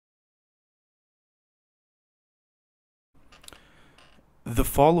The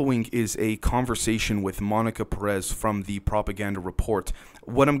following is a conversation with Monica Perez from the Propaganda Report.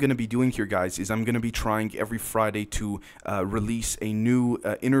 What I'm going to be doing here, guys, is I'm going to be trying every Friday to release a new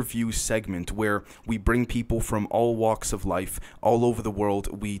interview segment where we bring people from all walks of life, all over the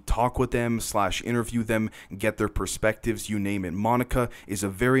world. We talk with them / interview them, get their perspectives, you name it. Monica is a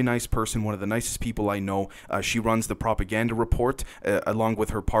very nice person, one of the nicest people I know. She runs the Propaganda Report along with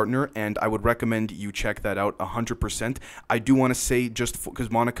her partner, and I would recommend you check that out 100%. I do want to say, just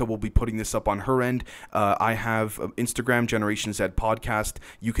because Monica will be putting this up on her end, I have Instagram, Generation Z Podcast.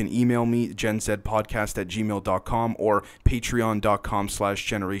 You can email me, genzpodcast@gmail.com, or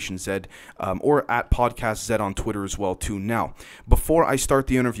patreon.com/Generation Z, or at Podcast Z on Twitter as well too. Now, before I start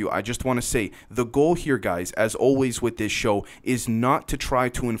the interview, I just want to say the goal here, guys, as always with this show, is not to try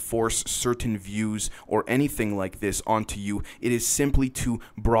to enforce certain views or anything like this onto you. It is simply to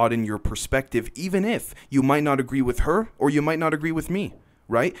broaden your perspective, even if you might not agree with her or you might not agree with me.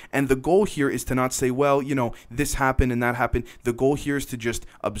 Right? And the goal here is to not say, well, you know, this happened and that happened. The goal here is to just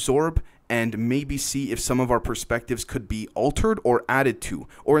absorb and maybe see if some of our perspectives could be altered or added to,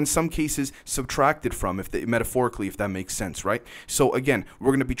 or in some cases subtracted from, metaphorically, if that makes sense, right? So again,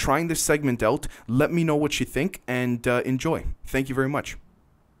 we're going to be trying this segment out. Let me know what you think and enjoy. Thank you very much.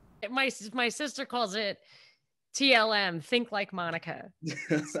 My sister calls it TLM, think like Monica.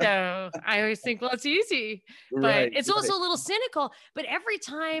 So I always think, well, it's easy, but it's also a little cynical. But every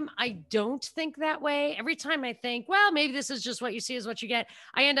time I don't think that way, every time I think, well, maybe this is just what you see is what you get,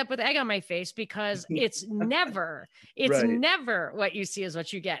 I end up with egg on my face because it's never what you see is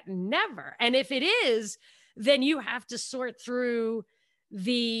what you get. Never. And if it is, then you have to sort through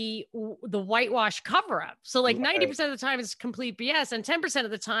the whitewash cover up. So like 90% of the time it's complete BS, and 10%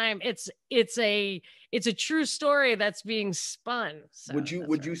 of the time it's a true story that's being spun. So would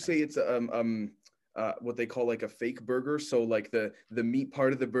you say it's what they call like a fake burger? So like the meat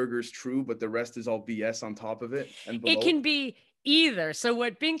part of the burger is true, but the rest is all BS on top of it and below? It can be either. So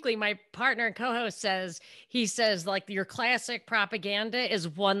what Binkley, my partner and co-host, says, he says, like, your classic propaganda is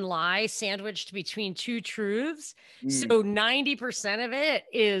one lie sandwiched between two truths. So 90% of it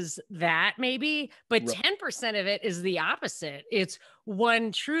is that, maybe, but 10% of it is the opposite. It's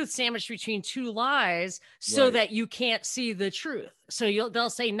one truth sandwiched between two lies so that you can't see the truth. So they'll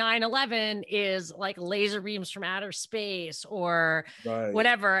say 9/11 is like laser beams from outer space or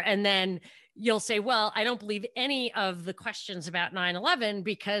whatever. And then you'll say, well, I don't believe any of the questions about 9/11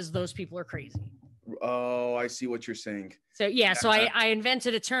 because those people are crazy. Oh, I see what you're saying. So yeah, so I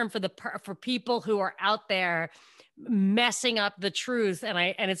invented a term for people who are out there messing up the truth, and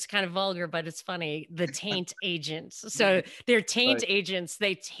it's kind of vulgar, but it's funny. The taint agents. So they're taint agents.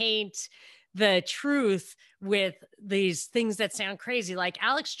 They taint the truth with these things that sound crazy. Like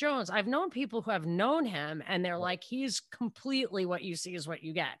Alex Jones, I've known people who have known him, and they're like, he's completely what you see is what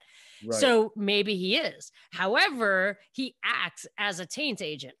you get. So maybe he is. However, he acts as a taint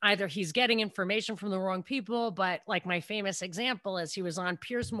agent. Either he's getting information from the wrong people, but like my famous example is he was on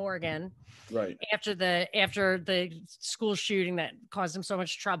Piers Morgan after the school shooting that caused him so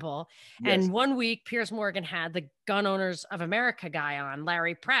much trouble. And one week, Piers Morgan had the Gun Owners of America guy on,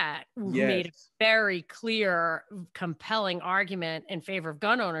 Larry Pratt, who made a very clear, compelling argument in favor of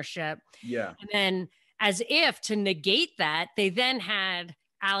gun ownership. And then, as if to negate that, they then had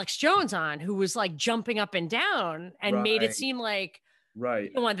Alex Jones on, who was like jumping up and down and made it seem like you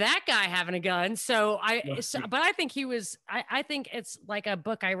don't want that guy having a gun. But I think I think it's like a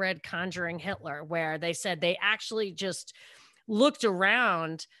book I read, Conjuring Hitler, where they said they actually just looked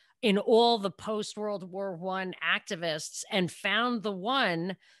around in all the post-World War I activists and found the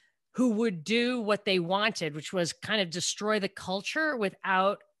one who would do what they wanted, which was kind of destroy the culture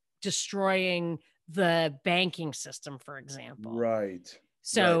without destroying the banking system, for example.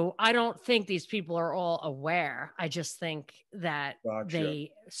 So I don't think these people are all aware. I just think that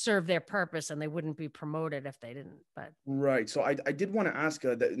they serve their purpose and they wouldn't be promoted if they didn't. But So I did want to ask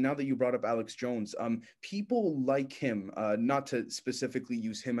that now that you brought up Alex Jones, people like him, not to specifically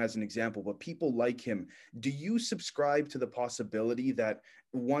use him as an example, but people like him. Do you subscribe to the possibility that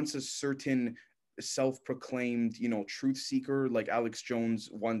once a certain self-proclaimed, truth seeker like Alex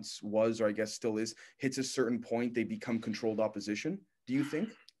Jones once was, or I guess still is, hits a certain point, they become controlled opposition? Do you think?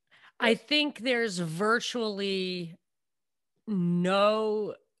 I think there's virtually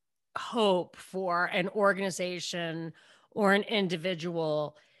no hope for an organization or an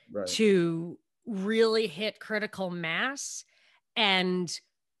individual to really hit critical mass and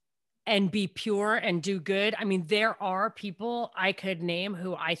and be pure and do good. I mean, there are people I could name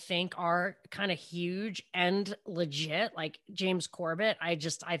who I think are kind of huge and legit, like James Corbett. I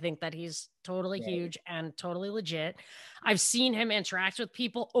think that he's totally Right. huge and totally legit. I've seen him interact with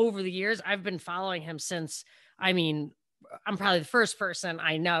people over the years. I've been following him since, I mean, I'm probably the first person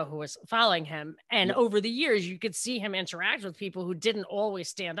I know who was following him. And Yeah. over the years, you could see him interact with people who didn't always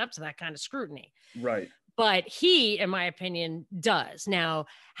stand up to that kind of scrutiny. Right. But he, in my opinion, does. Now,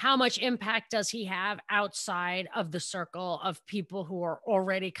 how much impact does he have outside of the circle of people who are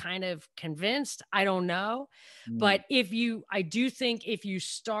already kind of convinced? I don't know. Mm. But I do think if you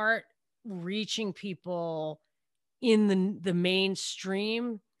start reaching people in the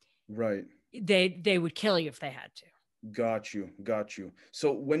mainstream, Right. they would kill you if they had to. Got you. Got you.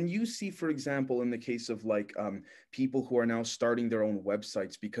 So when you see, for example, in the case of like people who are now starting their own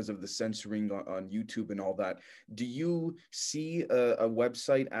websites because of the censoring on YouTube and all that, do you see a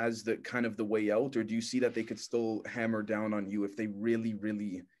website as the kind of the way out, or do you see that they could still hammer down on you if they really,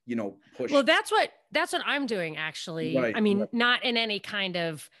 really, push? Well, that's what I'm doing, actually. Right. I mean, not in any kind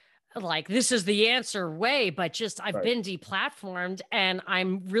of like this is the answer way, but just I've Right. been deplatformed and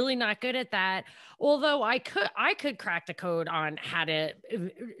I'm really not good at that. Although I could crack the code on how to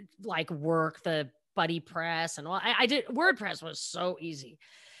like work the buddy press and all. I did. WordPress was so easy.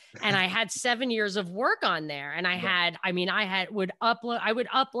 And I had 7 years of work on there. And I would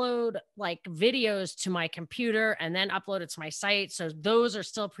upload like videos to my computer and then upload it to my site. So those are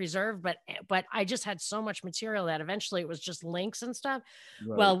still preserved, but I just had so much material that eventually it was just links and stuff.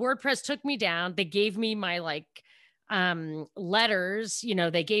 Right. Well, WordPress took me down. They gave me my letters,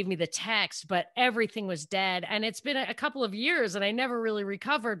 they gave me the text, but everything was dead. And it's been a couple of years and I never really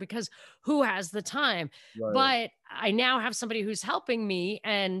recovered because who has the time? Right. But I now have somebody who's helping me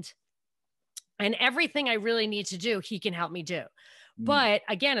and everything I really need to do, he can help me do. But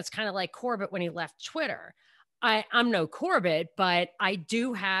again, it's kind of like Corbett when he left Twitter. I'm no Corbett, but I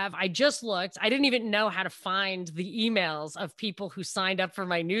just looked. I didn't even know how to find the emails of people who signed up for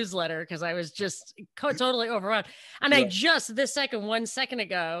my newsletter because I was just totally overrun. And I just this second, 1 second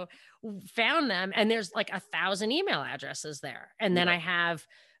ago, found them. And there's like 1,000 email addresses there. And then I have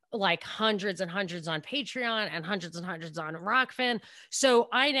like hundreds and hundreds on Patreon and hundreds on Rockfin. So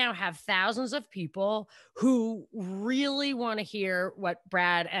I now have thousands of people who really want to hear what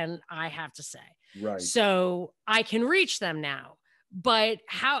Brad and I have to say. Right. So I can reach them now. But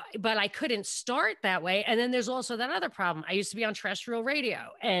I couldn't start that way. And then there's also that other problem. I used to be on terrestrial radio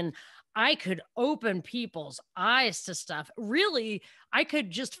and I could open people's eyes to stuff. Really, I could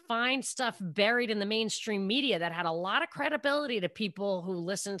just find stuff buried in the mainstream media that had a lot of credibility to people who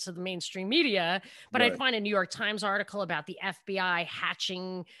listen to the mainstream media. But I'd find a New York Times article about the FBI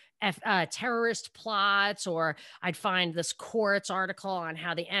hatching terrorist plots, or I'd find this Quartz article on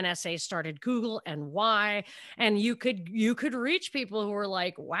how the NSA started Google and why. And you could reach people who were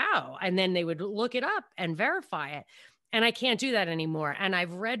like, wow. And then they would look it up and verify it. And I can't do that anymore. And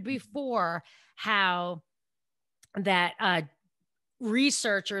I've read before how that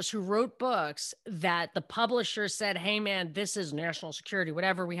researchers who wrote books that the publisher said, hey, man, this is national security,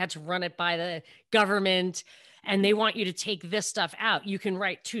 whatever. We had to run it by the government and they want you to take this stuff out. You can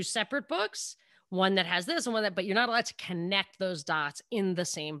write 2 separate books, one that has this and one that, but you're not allowed to connect those dots in the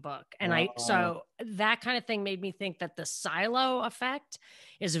same book. And so that kind of thing made me think that the silo effect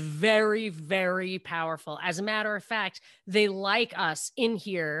is very, very powerful. As a matter of fact, they like us in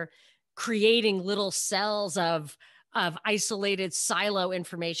here creating little cells of isolated silo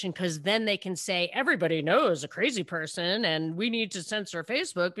information, because then they can say everybody knows a crazy person and we need to censor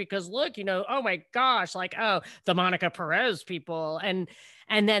Facebook because look, oh my gosh, like, oh, the Monica Perez people. And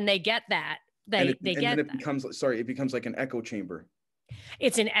then they get that. It becomes like an echo chamber.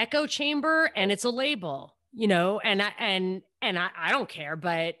 It's an echo chamber and it's a label, and I don't care,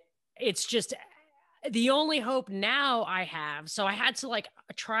 but it's just the only hope now I have. So I had to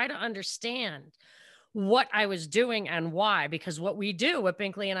try to understand what I was doing and why, because what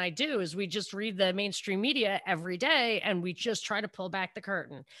Binkley and I do is we just read the mainstream media every day and we just try to pull back the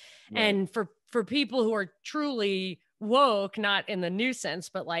curtain. Right. And for people who are truly woke, not in the new sense,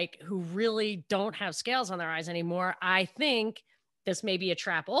 but who really don't have scales on their eyes anymore, I think this may be a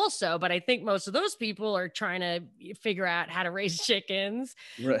trap also, but I think most of those people are trying to figure out how to raise chickens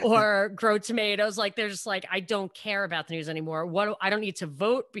or grow tomatoes. They're just I don't care about the news anymore. I don't need to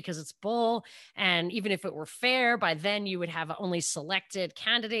vote because it's bull. And even if it were fair, by then you would have only selected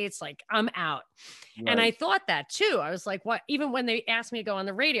candidates. I'm out. Right. And I thought that too. I was like, what? Even when they asked me to go on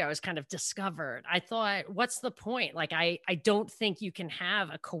the radio, I was kind of discovered. I thought, what's the point? I don't think you can have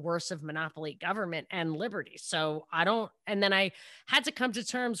a coercive monopoly government and liberty. So I don't. And then I had to come to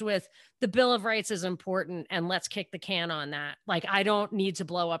terms with the Bill of Rights is important and let's kick the can on that. Like, I don't need to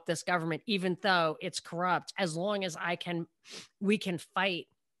blow up this government, even though it's corrupt, as long as we can fight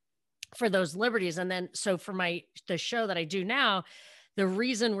for those liberties. And then, so for the show that I do now, the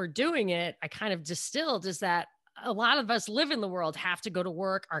reason we're doing it, I kind of distilled, is that a lot of us live in the world, have to go to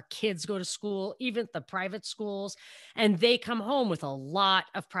work. Our kids go to school, even the private schools, and they come home with a lot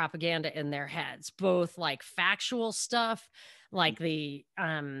of propaganda in their heads, both like factual stuff, like the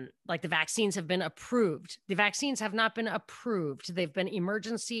vaccines have been approved. The vaccines have not been approved. They've been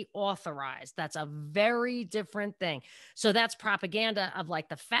emergency authorized. That's a very different thing. So that's propaganda of like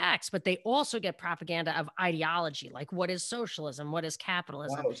the facts, but they also get propaganda of ideology, like what is socialism, what is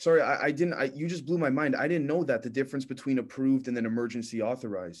capitalism. Wow, sorry, I didn't. You just blew my mind. I didn't know that the difference between approved and then emergency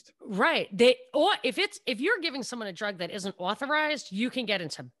authorized. Right. Or if you're giving someone a drug that isn't authorized, you can get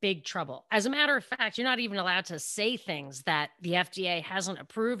into big trouble. As a matter of fact, you're not even allowed to say things that the FDA hasn't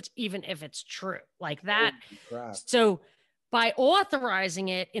approved, even if it's true, like that. So by authorizing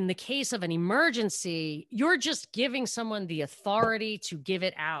it in the case of an emergency, you're just giving someone the authority to give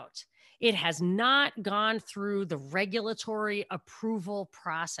it out. It has not gone through the regulatory approval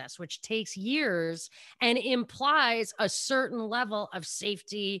process, which takes years and implies a certain level of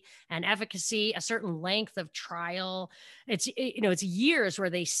safety and efficacy, a certain length of trial. It's years where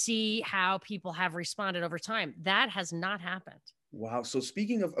they see how people have responded over time. That has not happened. Wow. So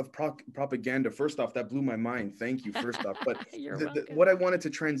speaking of propaganda, first off, that blew my mind. Thank you, first off. But You're welcome. What I wanted to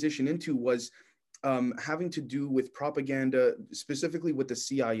transition into was having to do with propaganda, specifically with the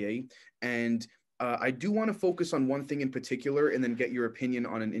CIA. And I do want to focus on one thing in particular and then get your opinion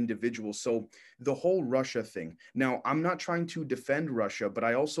on an individual. So the whole Russia thing. Now, I'm not trying to defend Russia, but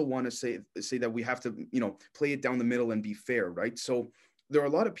I also want to say that we have to, play it down the middle and be fair, right? So there are a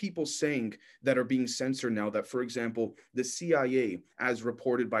lot of people saying that are being censored now that, for example, the CIA, as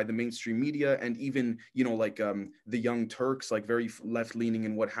reported by the mainstream media and even, the Young Turks, like very left-leaning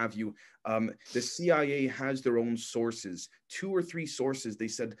and what have you, the CIA has their own sources, 2 or 3 sources. They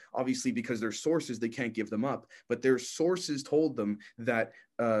said, obviously, because they're sources, they can't give them up. But their sources told them that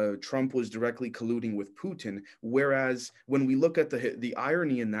Trump was directly colluding with Putin. Whereas when we look at the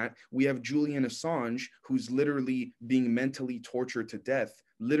irony in that, we have Julian Assange, who's literally being mentally tortured to death,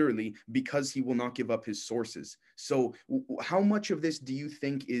 literally, because he will not give up his sources. So how much of this do you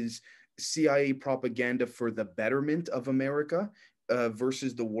think is CIA propaganda for the betterment of America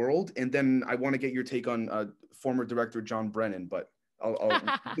versus the world? And then I want to get your take on former director John Brennan, but I'll...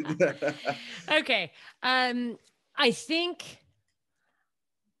 Okay.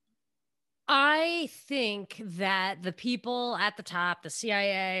 I think that the people at the top, the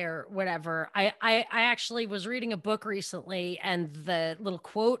CIA or whatever, I actually was reading a book recently, and the little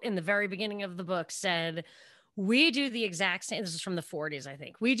quote in the very beginning of the book said, we do the exact same, this is from the 40s, I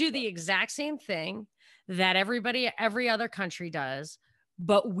think. We do the exact same thing that every other country does,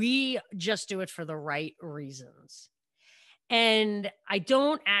 but we just do it for the right reasons. And I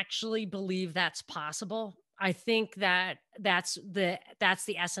don't actually believe that's possible. I think that that's the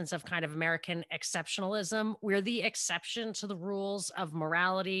essence of kind of American exceptionalism. We're the exception to the rules of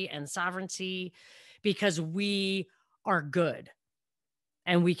morality and sovereignty because we are good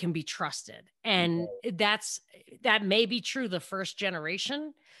and we can be trusted. And that may be true the first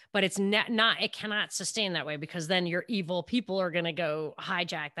generation, but it's not, it cannot sustain that way, because then your evil people are going to go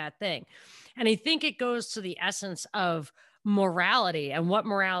hijack that thing. And I think it goes to the essence of morality and what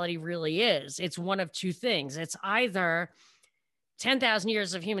morality really is. It's one of two things. It's either 10,000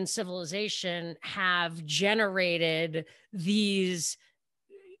 years of human civilization have generated these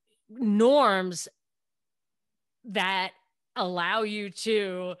norms that allow you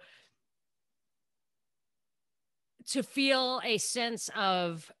to feel a sense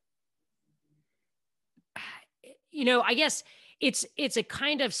of, I guess it's a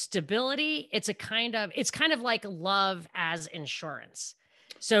kind of stability. It's kind of like love as insurance.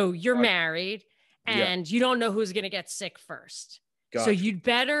 So you're married and you don't know who's going to get sick first. Gotcha. So you'd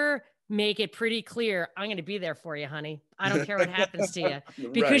better make it pretty clear, I'm going to be there for you, honey. I don't care what happens to you,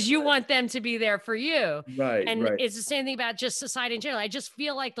 because you want them to be there for you. And it's the same thing about just society in general. I just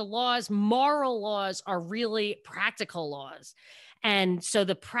feel like the moral laws are really practical laws. And so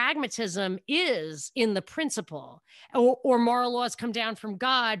the pragmatism is in the principle, or moral laws come down from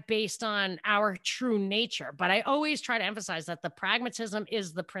God based on our true nature. But I always try to emphasize that the pragmatism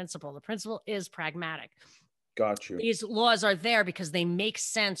is the principle. The principle is pragmatic. Got you. These laws are there because they make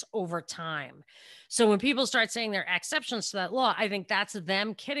sense over time. So when people start saying there are exceptions to that law, I think that's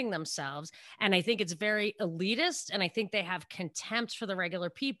them kidding themselves. And I think it's very elitist. And I think they have contempt for the regular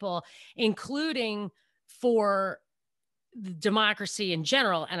people, including for democracy in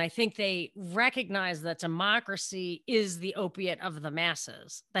general. And I think they recognize that democracy is the opiate of the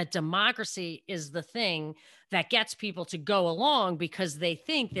masses, that democracy is the thing that gets people to go along because they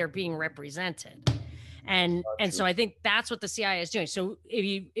think they're being represented. And so I think that's what the CIA is doing. So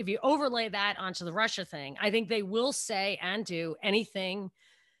if you overlay that onto the Russia thing, I think they will say and do anything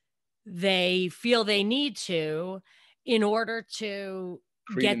they feel they need to in order to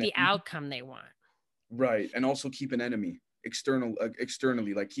get the outcome they want. Right. And also keep an enemy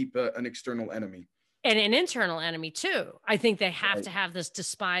externally, like keep an external enemy. And an internal enemy too. I think they have to have this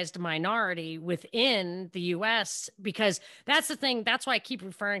despised minority within the US, because that's the thing. That's why I keep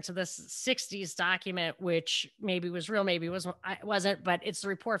referring to this 60s document, which maybe was real, maybe wasn't, but it's the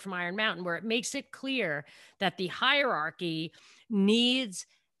report from Iron Mountain, where it makes it clear that the hierarchy needs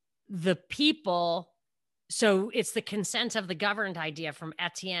the people. So it's the consent of the governed idea from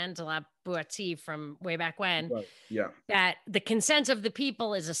Etienne de la Boétie from way back when, Right. Yeah. that the consent of the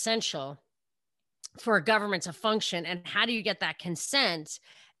people is essential for a government to function. And how do you get that consent?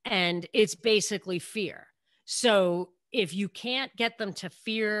 And it's basically fear. So if you can't get them to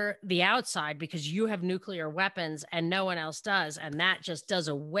fear the outside because you have nuclear weapons and no one else does, and that just does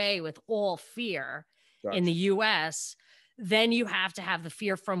away with all fear in the US, then you have to have the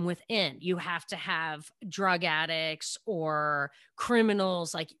fear from within. You have to have drug addicts or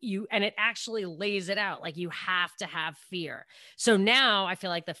criminals like you, and it actually lays it out. Like you have to have fear. So now I feel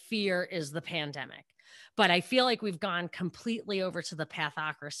like the fear is the pandemic, but I feel like we've gone completely over to the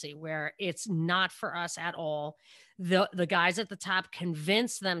pathocracy where it's not for us at all. The guys at the top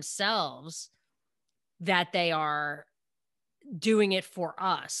convince themselves that they are doing it for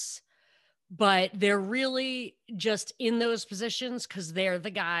us, but they're really just in those positions because they're the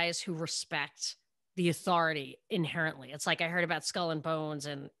guys who respect the authority inherently. It's like I heard about Skull and Bones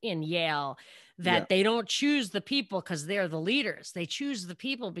and in Yale, that they don't choose the people because they're the leaders. They choose the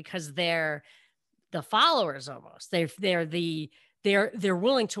people because they're the followers almost. They're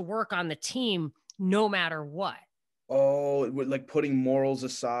willing to work on the team no matter what. Oh, like putting morals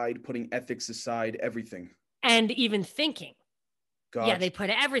aside, putting ethics aside, everything. And even thinking. Gotcha. Yeah, they put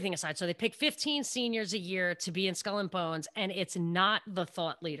everything aside. So they pick 15 seniors a year to be in Skull and Bones, and it's not the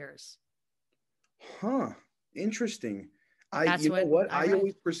thought leaders. Huh. Interesting. I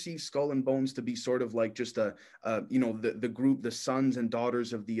always perceive Skull and Bones to be sort of like just the group, the sons and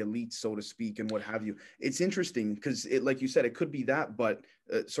daughters of the elite, so to speak, and what have you. It's interesting because like you said, it could be that, but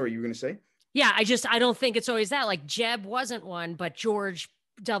sorry, you were going to say? Yeah, I don't think it's always that. Like Jeb wasn't one, but George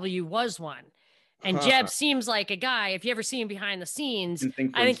W. was one. And Jeb seems like a guy, if you ever see him behind the scenes,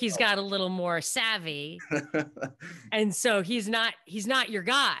 I think he's got a little more savvy. And so he's not your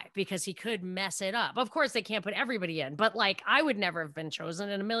guy because he could mess it up. Of course, they can't put everybody in, but like I would never have been chosen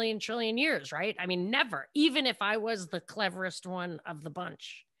in a million trillion years, right? I mean, never, even if I was the cleverest one of the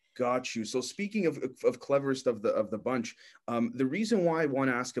bunch. Got you. So speaking of cleverest of the bunch, the reason why I want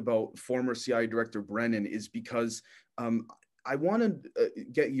to ask about former CIA Director Brennan is because I want to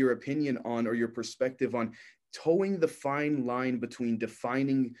get your opinion on, or your perspective on, towing the fine line between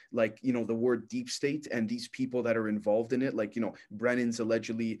defining, like, the word deep state and these people that are involved in it. Like, Brennan's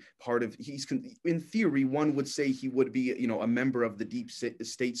allegedly part of, in theory, one would say he would be, a member of the deep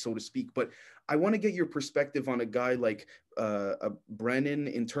state, so to speak. But I want to get your perspective on a guy like Brennan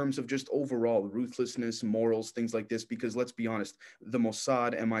in terms of just overall ruthlessness, morals, things like this, because let's be honest, the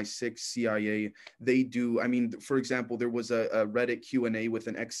Mossad, MI6, CIA, they do. I mean, for example, there was a Reddit Q&A with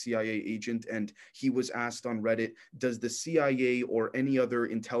an ex-CIA agent, and he was asked on Reddit, does the CIA or any other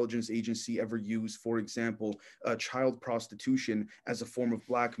intelligence agency ever use, for example, child prostitution as a form of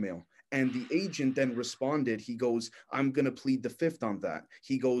blackmail? And the agent then responded, he goes, I'm going to plead the fifth on that.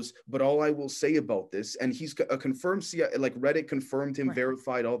 He goes, but all I will say about this, and he's a confirmed CIA, like Reddit confirmed him,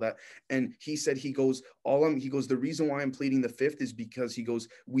 verified all that. And he said, he goes, the reason why I'm pleading the fifth is because, he goes,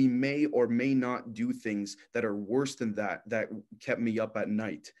 we may or may not do things that are worse than that kept me up at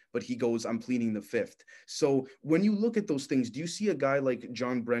night. But he goes, I'm pleading the fifth. So when you look at those things, do you see a guy like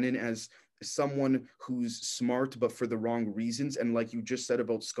John Brennan as someone who's smart, but for the wrong reasons? And like you just said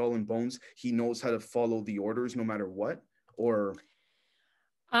about Skull and Bones, he knows how to follow the orders no matter what? Or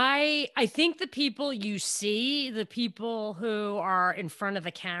I think the people you see, the people who are in front of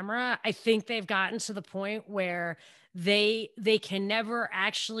the camera, I think they've gotten to the point where they can never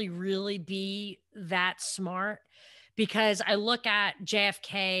actually really be that smart. Because I look at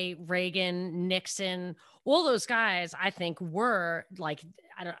JFK, Reagan, Nixon, all those guys, I think were like,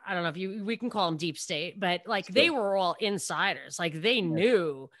 I don't know if we can call them deep state, but like they were all insiders. Like they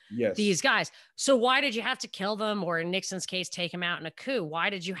knew these guys. So why did you have to kill them? Or in Nixon's case, take him out in a coup?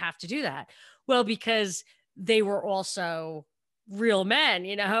 Why did you have to do that? Well, because they were also real men,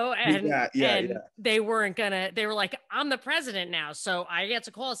 you know, and they weren't gonna, they were like, I'm the president now, so I get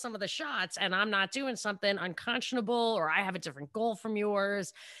to call some of the shots, and I'm not doing something unconscionable, or I have a different goal from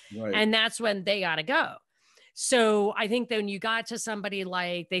yours. Right. And that's when they got to go. So I think that when you got to somebody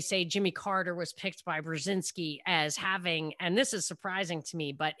like, they say Jimmy Carter was picked by Brzezinski as having, and this is surprising to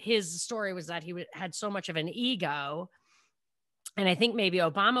me, but his story was that he had so much of an ego. And I think maybe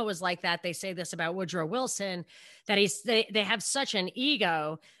Obama was like that. They say this about Woodrow Wilson, that they have such an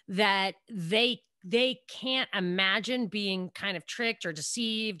ego that they can't imagine being kind of tricked or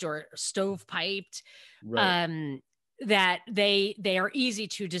deceived or stovepiped. Right. That they are easy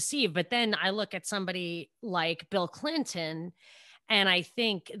to deceive. But then I look at somebody like Bill Clinton, and I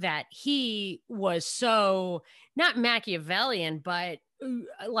think that he was so not Machiavellian, but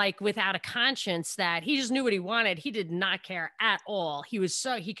like without a conscience, that he just knew what he wanted. He did not care at all. He was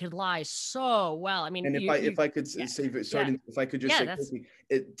so, he could lie so well. I mean, And if I could yeah, say, yeah, if I could just yeah, say quickly,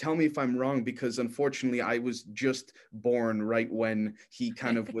 tell me if I'm wrong, because unfortunately I was just born right when he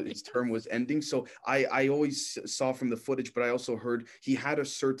kind of his term was ending. So I always saw from the footage, but I also heard he had a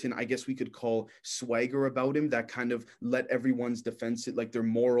certain, I guess we could call, swagger about him that kind of let everyone's defenses, like their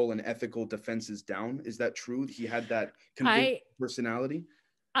moral and ethical defenses down. Is that true? He had that convincing personality?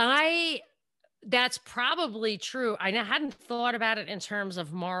 That's probably true. I hadn't thought about it in terms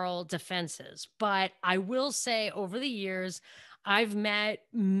of moral defenses, but I will say over the years, I've met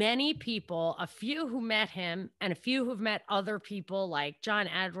many people, a few who met him and a few who've met other people like John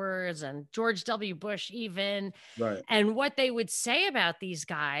Edwards and George W. Bush even, Right. and what they would say about these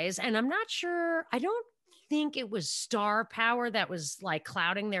guys. And I'm not sure, I don't think it was star power that was like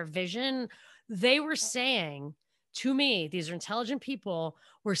clouding their vision. They were saying to me, these are intelligent people,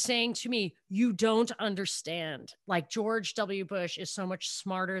 were saying to me, you don't understand. Like George W. Bush is so much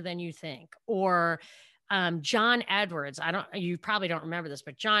smarter than you think. Or John Edwards, you probably don't remember this,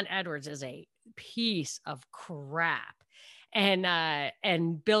 but John Edwards is a piece of crap.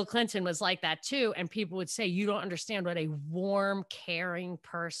 And Bill Clinton was like that too. And people would say, you don't understand what a warm, caring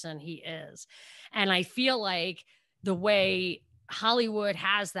person he is. And I feel like the way Hollywood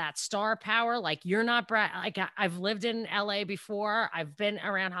has that star power, like you're not like I've lived in LA before. I've been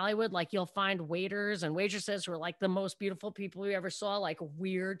around Hollywood. Like you'll find waiters and waitresses who are like the most beautiful people you ever saw, like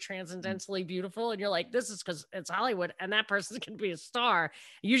weird, transcendentally beautiful. And you're like, this is because it's Hollywood and that person's going to be a star.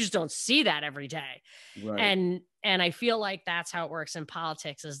 You just don't see that every day. Right. And I feel like that's how it works in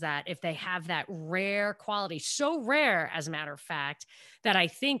politics, is that if they have that rare quality, so rare, as a matter of fact, that I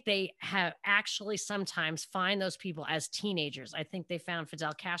think they have actually sometimes find those people as teenagers. I think they found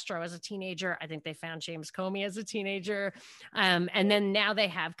Fidel Castro as a teenager. I think they found James Comey as a teenager. And then now they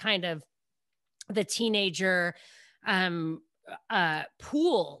have kind of the teenager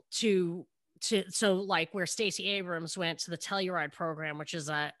pool so like where Stacey Abrams went to the Telluride program, which is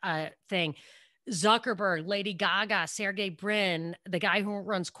a thing. Zuckerberg, Lady Gaga, Sergey Brin, the guy who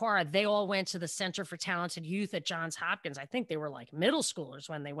runs Quora, they all went to the Center for Talented Youth at Johns Hopkins. I think they were like middle schoolers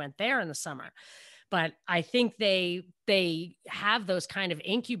when they went there in the summer. But I think they have those kind of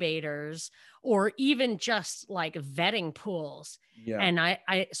incubators, or even just like vetting pools. Yeah. And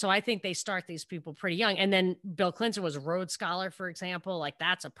so I think they start these people pretty young. And then Bill Clinton was a Rhodes Scholar, for example. Like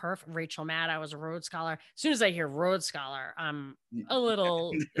that's a perfect. Rachel Maddow was a Rhodes Scholar. As soon as I hear Rhodes Scholar, I'm a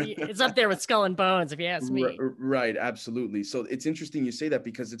little, it's up there with Skull and Bones, if you ask me. Right, absolutely. So it's interesting you say that,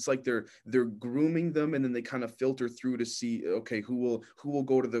 because it's like they're grooming them, and then they kind of filter through to see, okay, who will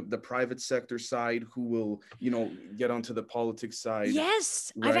go to the private sector side, who will, get onto the politics side.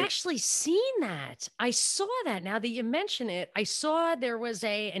 Yes, right? I've actually seen that. I saw that now that you mention it. I saw there was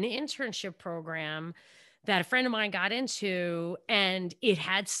an internship program that a friend of mine got into, and it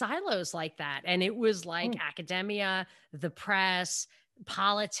had silos like that. And it was like academia, the press,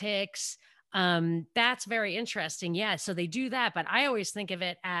 politics. That's very interesting. Yeah. So they do that, but I always think of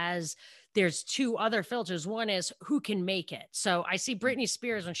it as there's two other filters. One is who can make it. So I see Britney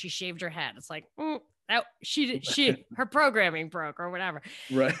Spears when she shaved her head. It's like, her programming broke or whatever.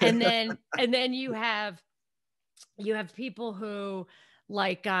 Right. And then you have people who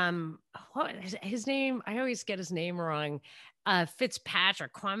like, what is his name? I always get his name wrong.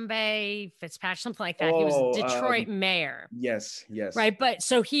 Fitzpatrick, Kwame Fitzpatrick, something like that. He was Detroit mayor. Yes. Right. But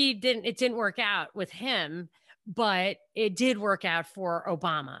so it didn't work out with him, but it did work out for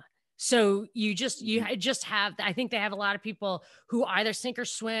Obama. So you just have, I think they have a lot of people who either sink or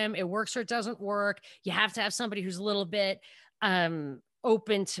swim. It works or it doesn't work. You have to have somebody who's a little bit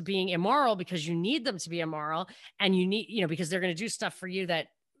open to being immoral, because you need them to be immoral, and you need, because they're going to do stuff for you that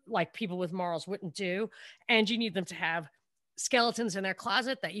like people with morals wouldn't do. And you need them to have skeletons in their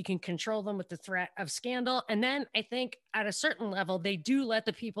closet that you can control them with the threat of scandal. And then I think at a certain level, they do let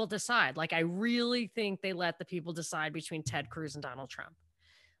the people decide. Like, I really think they let the people decide between Ted Cruz and Donald Trump.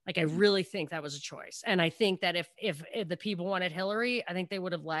 Like, I really think that was a choice. And I think that if the people wanted Hillary, I think they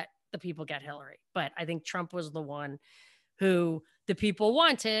would have let the people get Hillary. But I think Trump was the one who the people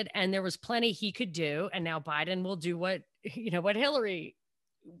wanted, and there was plenty he could do. And now Biden will do what Hillary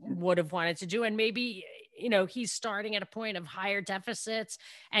would have wanted to do. And maybe, he's starting at a point of higher deficits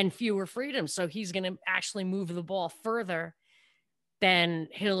and fewer freedoms. So he's going to actually move the ball further than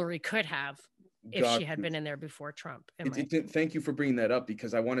Hillary could have if she had been in there before Trump. Thank you for bringing that up,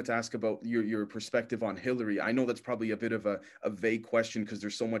 because I wanted to ask about your perspective on Hillary. I know that's probably a bit of a vague question because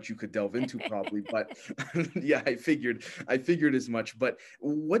there's so much you could delve into probably, but yeah, I figured as much. But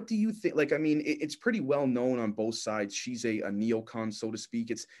what do you think? Like, I mean, it's pretty well known on both sides. She's a neocon, so to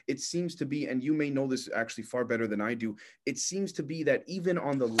speak. It seems to be, and you may know this actually far better than I do, it seems to be that even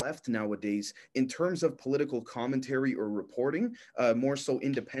on the left nowadays, in terms of political commentary or reporting, more so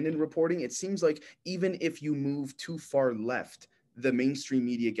independent reporting, it seems like even if you move too far left, the mainstream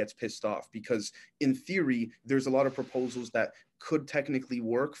media gets pissed off, because in theory, there's a lot of proposals that could technically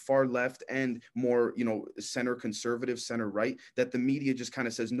work far left and more, center conservative, center right, that the media just kind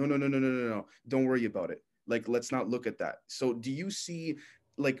of says, no, don't worry about it. Like, let's not look at that. So do you see,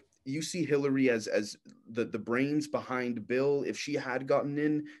 like, you see Hillary as the brains behind Bill? If she had gotten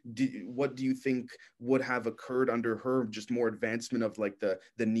in, what do you think would have occurred under her? Just more advancement of like the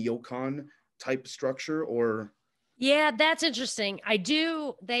neocon type structure? Or yeah, that's interesting.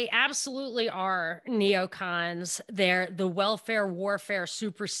 They absolutely are neocons. The welfare warfare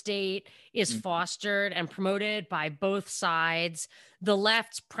super state is fostered and promoted by both sides. The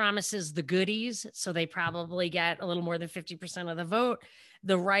left promises the goodies, so they probably get a little more than 50% of the vote.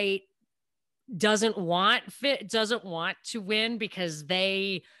 The right doesn't want to win because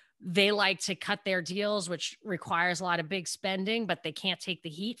they like to cut their deals, which requires a lot of big spending, but they can't take the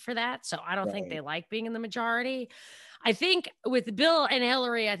heat for that. So I don't think they like being in the majority. I think with Bill and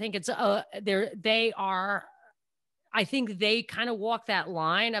Hillary, I think I think they kind of walk that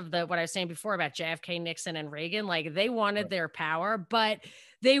line of what I was saying before about JFK, Nixon, and Reagan. Like, they wanted their power, but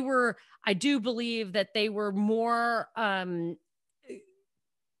I do believe that they were more,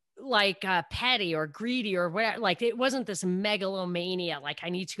 petty or greedy or whatever. Like, it wasn't this megalomania, like, I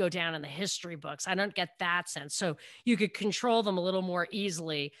need to go down in the history books. I don't get that sense. So you could control them a little more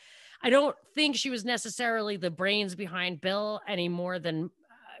easily. I don't think she was necessarily the brains behind Bill any more than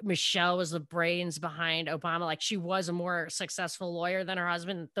Michelle was the brains behind Obama. Like, she was a more successful lawyer than her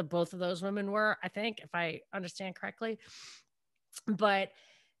husband. Both of those women were, I think, if I understand correctly. But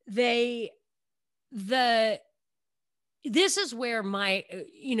this is where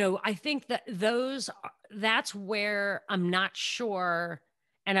I think that's where I'm not sure.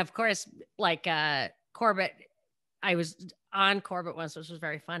 And of course, like Corbett, I was on Corbett once, which was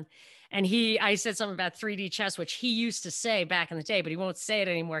very fun. And I said something about 3D chess, which he used to say back in the day, but he won't say it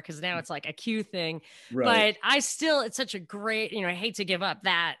anymore because now it's like a Q thing. Right. But it's such a great, I hate to give up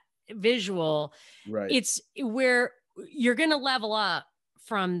that visual. Right. It's where you're going to level up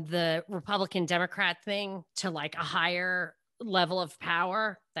from the Republican Democrat thing to like a higher level of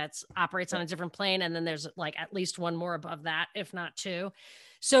power that operates on a different plane. And then there's like at least one more above that, if not two.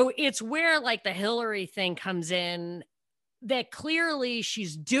 So it's where like the Hillary thing comes in, that clearly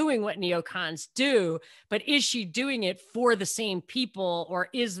she's doing what neocons do, but is she doing it for the same people, or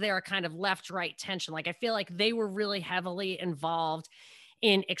is there a kind of left-right tension? Like, I feel like they were really heavily involved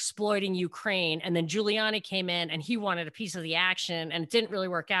in exploiting Ukraine. And then Giuliani came in and he wanted a piece of the action, and it didn't really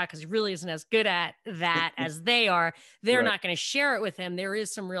work out because he really isn't as good at that as they are. They're not going to share it with him. There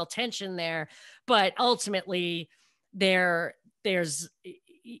is some real tension there, but ultimately there's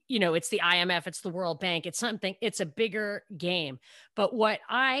it's the IMF, it's the World Bank, it's a bigger game. But what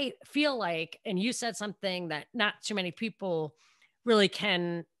I feel like, and you said something that not too many people really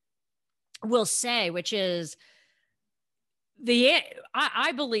will say, which is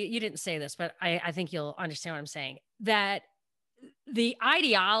I believe, you didn't say this, but I think you'll understand what I'm saying, that the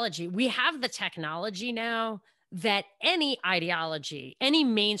ideology, we have the technology now that any ideology, any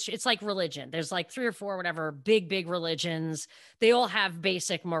mainstream, it's like religion. There's like 3 or 4, whatever, big religions. They all have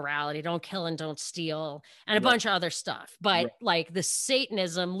basic morality. Don't kill and don't steal and a bunch of other stuff. But like the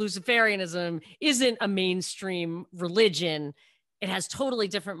Satanism, Luciferianism isn't a mainstream religion. It has totally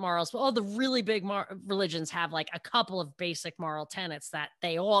different morals. But all the really big religions have like a couple of basic moral tenets that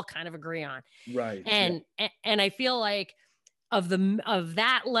they all kind of agree on. Right. And I feel like of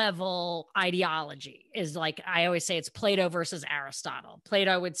that level ideology is, like, I always say, it's Plato versus Aristotle.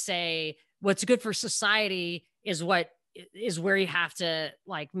 Plato would say what's good for society is what is where you have to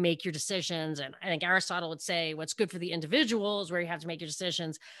like make your decisions. And I think Aristotle would say what's good for the individual is where you have to make your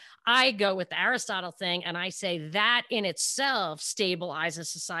decisions. I go with the Aristotle thing, and I say that in itself stabilizes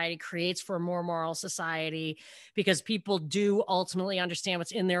society, creates for a more moral society, because people do ultimately understand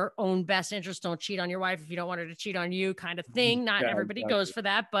what's in their own best interest. Don't cheat on your wife if you don't want her to cheat on you, kind of thing. Not Yeah, everybody exactly. goes for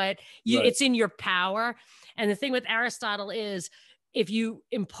that, but Right. it's in your power. And the thing with Aristotle is, if you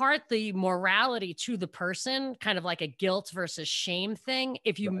impart the morality to the person, kind of like a guilt versus shame thing,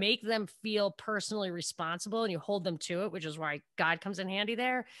 if you Right. make them feel personally responsible and you hold them to it, which is why God comes in handy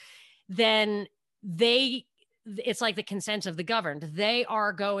there, then it's like the consent of the governed. They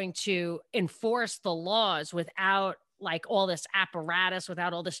are going to enforce the laws without like all this apparatus,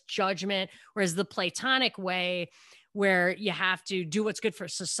 without all this judgment. Whereas the Platonic way, where you have to do what's good for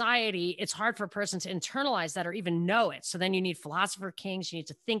society, it's hard for a person to internalize that or even know it. So then you need philosopher kings, you need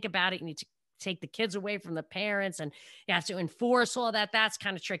to think about it, you need to take the kids away from the parents, and you have to enforce all that. That's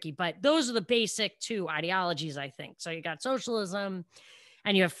kind of tricky. But those are the basic two ideologies, I think. So you got socialism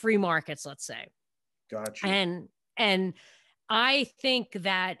and you have free markets, let's say. Got you. And I think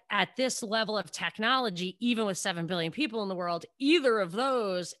that at this level of technology, even with 7 billion people in the world, either of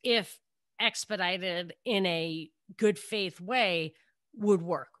those, if expedited in a good faith way, would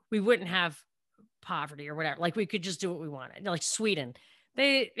work. We wouldn't have poverty or whatever. Like we could just do what we wanted. Like Sweden,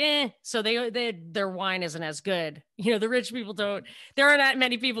 so their wine isn't as good. You know, the rich people don't. There are not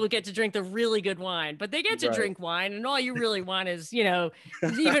many people who get to drink the really good wine, but they get to Right. drink wine, and all you really want is, you know,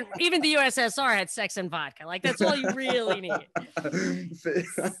 even the USSR had sex and vodka. Like that's all you really need.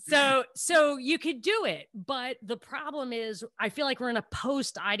 So you could do it, but the problem is, I feel like we're in a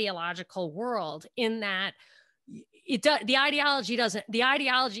post-ideological world in that the ideology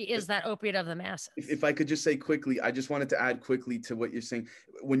is that opiate of the masses. If I could just say quickly, I just wanted to add quickly to what you're saying.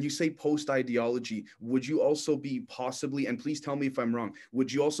 When you say post ideology, would you also be possibly, and please tell me if I'm wrong, would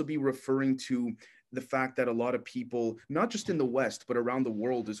you also be referring to the fact that a lot of people, not just in the West, but around the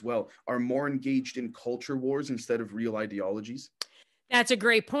world as well, are more engaged in culture wars instead of real ideologies? That's a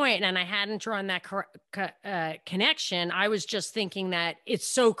great point. And I hadn't drawn that connection. I was just thinking that it's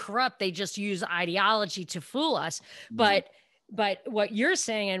so corrupt, they just use ideology to fool us. But what you're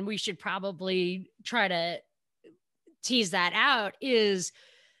saying, and we should probably try to tease that out, is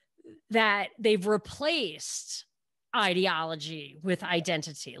that they've replaced ideology with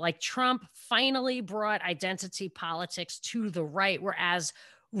identity. Like Trump finally brought identity politics to the right, whereas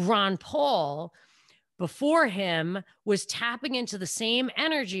Ron Paul before him was tapping into the same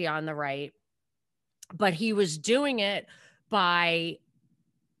energy on the right, but he was doing it by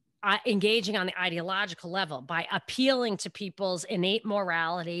engaging on the ideological level, by appealing to people's innate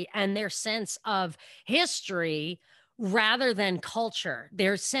morality and their sense of history rather than culture,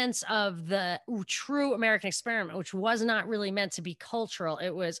 their sense of the true American experiment, which was not really meant to be cultural.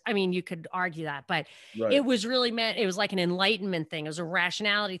 It was, I mean, you could argue that, but it was really meant, it was like an enlightenment thing. It was a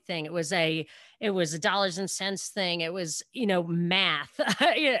rationality thing. It was a dollars and cents thing. It was, you know, math.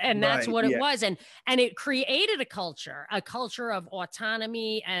 And that's what it was. And it created a culture of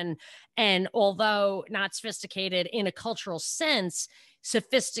autonomy and although not sophisticated in a cultural sense,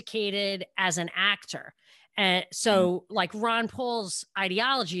 sophisticated as an actor. And so like Ron Paul's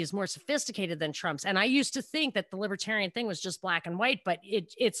ideology is more sophisticated than Trump's. And I used to think that the libertarian thing was just black and white, but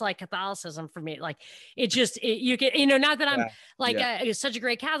it's like Catholicism for me. Like you get, you know, not that I'm such a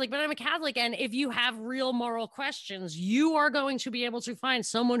great Catholic, but I'm a Catholic. And if you have real moral questions, you are going to be able to find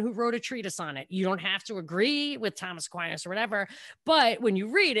someone who wrote a treatise on it. You don't have to agree with Thomas Aquinas or whatever, but when you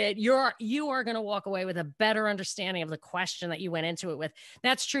read it, you are going to walk away with a better understanding of the question that you went into it with.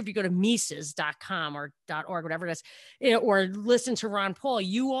 That's true if you go to Mises.com or .org, whatever it is, or listen to Ron Paul,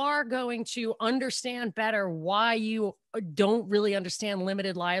 you are going to understand better why you don't really understand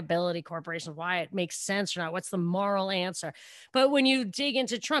limited liability corporations, why it makes sense or not, what's the moral answer. But when you dig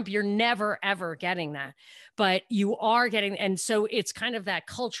into Trump, you're never, ever getting that. But you are getting, and so it's kind of that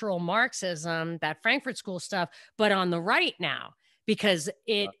cultural Marxism, that Frankfurt School stuff, but on the right now. Because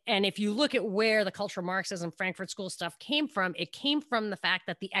and if you look at where the cultural Marxism, Frankfurt School stuff came from, it came from the fact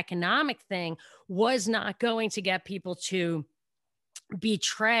that the economic thing was not going to get people to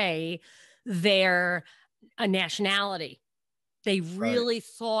betray their nationality. They really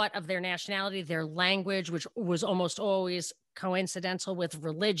thought of their nationality, their language, which was almost always coincidental with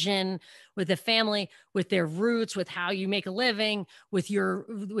religion, with the family, with their roots, with how you make a living, with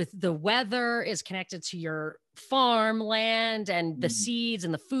the weather is connected to your farmland and the seeds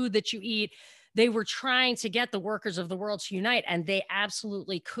and the food that you eat. They were trying to get the workers of the world to unite, and they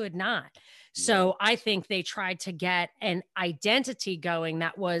absolutely could not. So I think they tried to get an identity going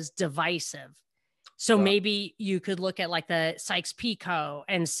that was divisive. So maybe you could look at like the Sykes-Picot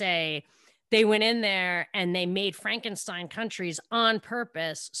and say they went in there and they made Frankenstein countries on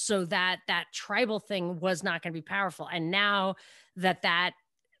purpose so that that tribal thing was not going to be powerful. And now that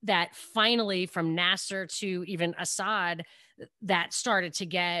finally from Nasser to even Assad, that started to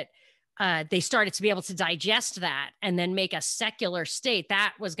get, they started to be able to digest that and then make a secular state.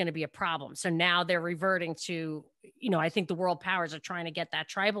 That was going to be a problem. So now they're reverting to, I think the world powers are trying to get that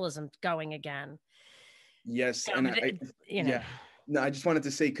tribalism going again. Yes, So, and yeah. No, I just wanted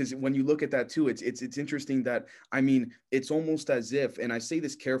to say, because when you look at that too, it's interesting that, I mean, it's almost as if, and I say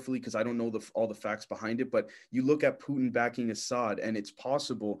this carefully because I don't know all the facts behind it, but you look at Putin backing Assad, and it's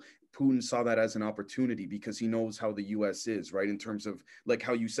possible Putin saw that as an opportunity because he knows how the U.S. is, right? In terms of like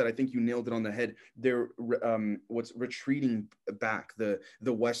how you said, I think you nailed it on the head. They're what's retreating back. The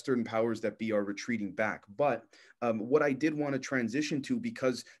Western powers that be are retreating back. But what I did want to transition to,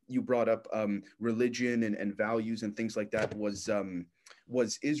 because you brought up religion and values and things like that,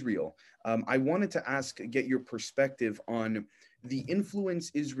 was Israel. I wanted to get your perspective on the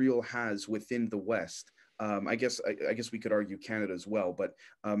influence Israel has within the West. I guess we could argue Canada as well, but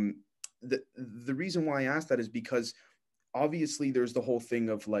the reason why I asked that is because obviously there's the whole thing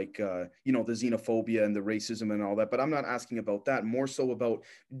of like the xenophobia and the racism and all that, but I'm not asking about that, more so about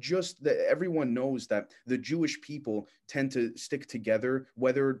just that everyone knows that the Jewish people tend to stick together,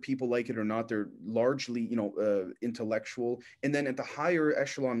 whether people like it or not. They're largely intellectual, and then at the higher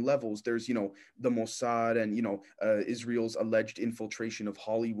echelon levels there's the Mossad and Israel's alleged infiltration of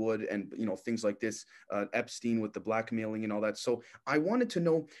Hollywood and things like this, Epstein with the blackmailing and all that. So I wanted to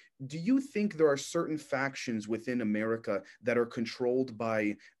know, do you think there are certain factions within America that are controlled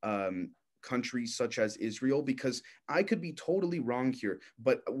by countries such as Israel? Because I could be totally wrong here,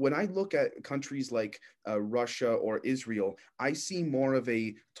 but when I look at countries like Russia or Israel, I see more of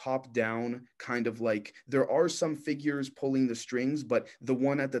a top-down kind of, like, there are some figures pulling the strings, but the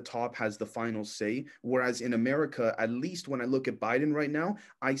one at the top has the final say. Whereas in America, at least when I look at Biden right now,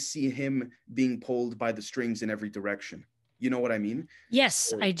 I see him being pulled by the strings in every direction. You know what I mean?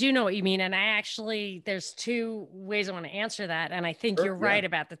 Yes, I do know what you mean. And there's two ways I want to answer that. And I think you're right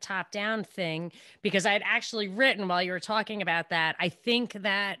about the top down thing, because I'd actually written while you were talking about that. I think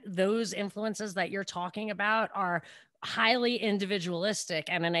that those influences that you're talking about are highly individualistic.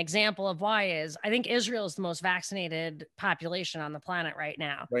 And an example of why is I think Israel is the most vaccinated population on the planet right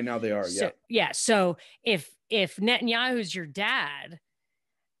now. Right now they are, so, yeah. So if Netanyahu's your dad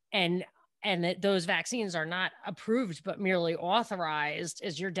and that those vaccines are not approved, but merely authorized,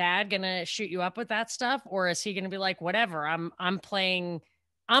 is your dad going to shoot you up with that stuff? Or is he going to be like, whatever, I'm playing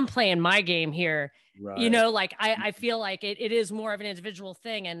my game here. Right. Like I feel like it is more of an individual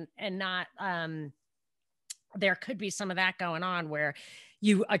thing and not, there could be some of that going on where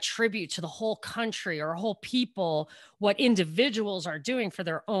you attribute to the whole country or whole people what individuals are doing for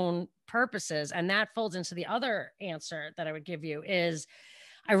their own purposes. And that folds into the other answer that I would give you is,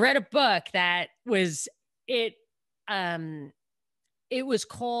 I read a book that was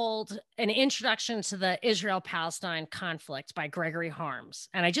called An Introduction to the Israel-Palestine Conflict by Gregory Harms.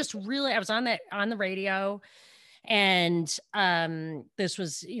 And I was on the radio, and this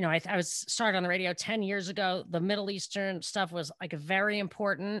was, I was started on the radio 10 years ago. The Middle Eastern stuff was like very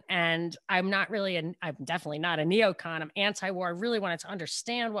important. And I'm definitely not a neocon. I'm anti-war. I really wanted to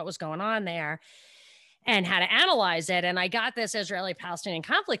understand what was going on there and how to analyze it. And I got this Israeli-Palestinian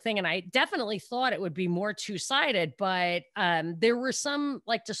conflict thing, and I definitely thought it would be more two-sided, but there were some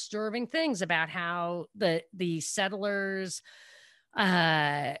like disturbing things about how the settlers,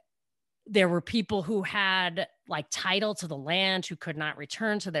 there were people who had like title to the land who could not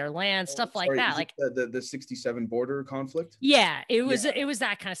return to their land, stuff like that. Like the 67 border conflict. Yeah, it was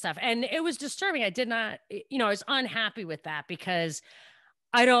that kind of stuff. And it was disturbing. I did not, I was unhappy with that because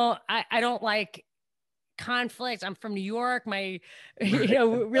I don't like conflict. I'm from New York. My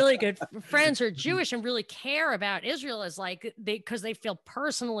really good friends are Jewish and really care about Israel as like because they feel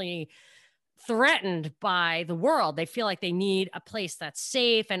personally threatened by the world. They feel like they need a place that's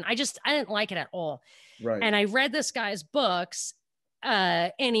safe. And I didn't like it at all. Right. And I read this guy's books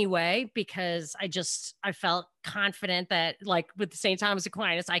anyway, because I felt confident that, like with St. Thomas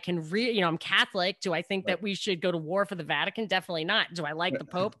Aquinas, I can I'm Catholic. Do I think that we should go to war for the Vatican? Definitely not. Do I like the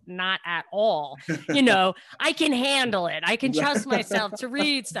Pope? Not at all. I can handle it. I can trust myself to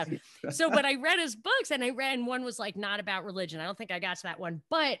read stuff. So, but I read his books, and one was like not about religion. I don't think I got to that one,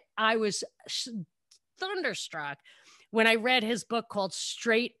 but I was thunderstruck when I read his book called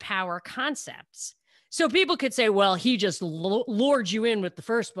Straight Power Concepts. So people could say, well, he just lured you in with the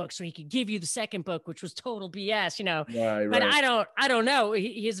first book so he could give you the second book, which was total BS, you know. Right, But right. I don't know.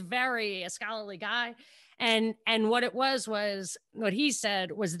 He's very a scholarly guy. And what it was what he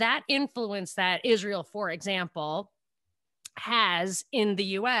said was that influence that Israel, for example, has in the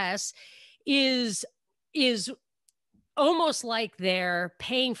US is almost like they're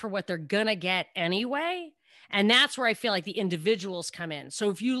paying for what they're gonna get anyway. And that's where I feel like the individuals come in. So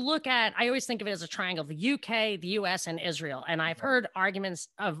if you look at, I always think of it as a triangle, the UK, the US, and Israel. And I've heard arguments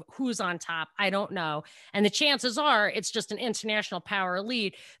of who's on top. I don't know. And the chances are it's just an international power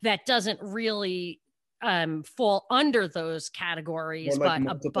elite that doesn't really fall under those categories, More like but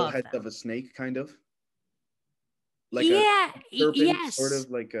multiple above heads them. of a snake, kind of like a Yeah, serpent, sort yes.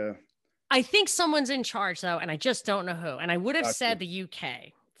 of like a. I think someone's in charge though, and I just don't know who. And I would have Got said you. the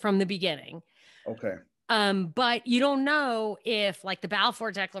UK from the beginning. Okay. But you don't know if like the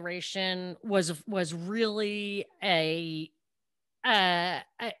Balfour Declaration was really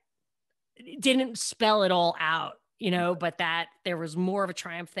didn't spell it all out, you know, but that there was more of a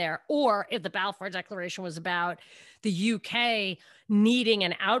triumph there, or if the Balfour Declaration was about the UK needing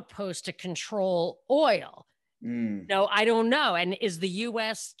an outpost to control oil. No, I don't know. And is the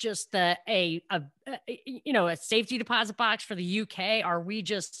U.S. just a safety deposit box for the U.K.? Are we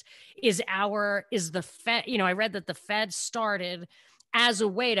just is the Fed? You know, I read that the Fed started as a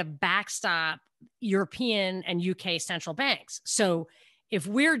way to backstop European and U.K. central banks. So if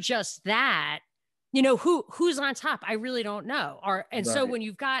we're just that, you know, who's on top? I really don't know. So Right. when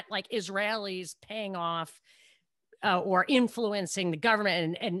you've got like Israelis paying off or influencing the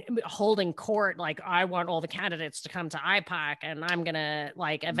government and holding court, like I want all the candidates to come to IPOC and I'm going to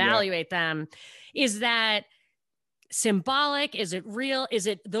like Yeah. evaluate them. Is that symbolic? Is it real? Is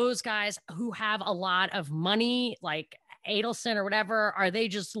it those guys who have a lot of money, like Adelson or whatever? Are they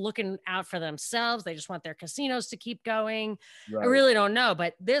just looking out for themselves? They just want their casinos to keep going. I Right. really don't know.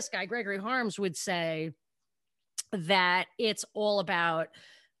 But this guy, Gregory Harms, would say that it's all about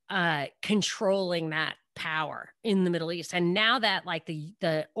controlling that power in the Middle East. And now that like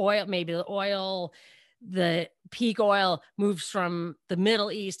the oil, maybe the peak oil moves from the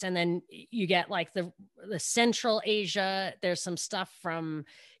Middle East, and then you get like the Central Asia. There's some stuff from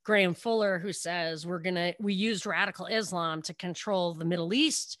Graham Fuller who says we used radical Islam to control the Middle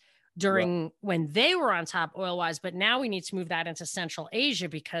East Right. during when they were on top oil wise, but now we need to move that into Central Asia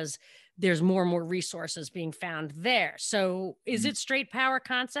because there's more and more resources being found there. So is it straight power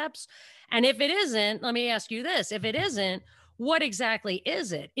concepts? And if it isn't, let me ask you this. If it isn't, what exactly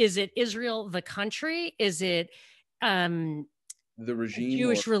is it? Is it Israel, the country? Is it The regime or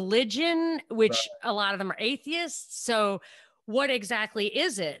Jewish religion, which right. a lot of them are atheists? So what exactly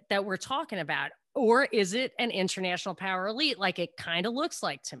is it that we're talking about? Or is it an international power elite like it kind of looks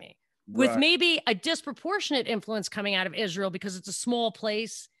like to me? With Right. maybe a disproportionate influence coming out of Israel because it's a small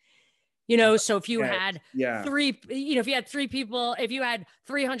place. You know, so if you Yes. had Yeah. if you had three people, if you had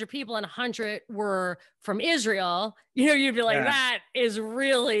 300 people and 100 were from Israel, you know, you'd be like, Yeah. that is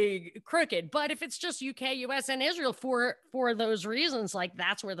really crooked. But if it's just UK, US, and Israel for those reasons, like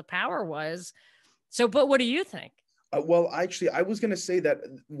that's where the power was. So, but what do you think? Well, actually, I was going to say that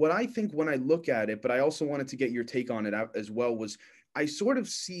what I think when I look at it, but I also wanted to get your take on it as well, was I sort of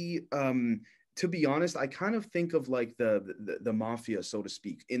see, to be honest, I kind of think of like the mafia, so to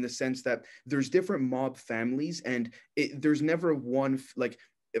speak, in the sense that there's different mob families and there's never one, like,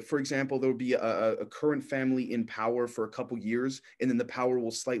 for example, there would be a current family in power for a couple years, and then the power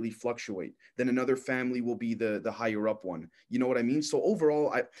will slightly fluctuate. Then another family will be the higher up one. You know what I mean? So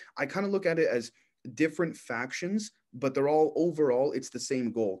overall, I kind of look at it as different factions, but they're all overall, it's the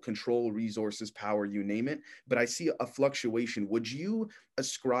same goal: control, resources, power, you name it. But I see a fluctuation. Would you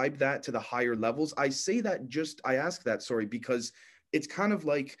ascribe that to the higher levels? I ask that, sorry, because it's kind of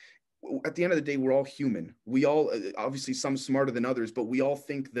like, at the end of the day, we're all human. We all, obviously some smarter than others, but we all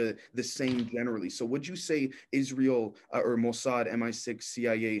think the same generally. So would you say Israel or Mossad, MI6,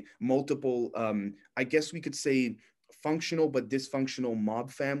 CIA, multiple, I guess we could say functional but dysfunctional mob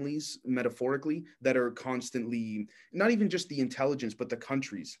families, metaphorically, that are constantly, not even just the intelligence, but the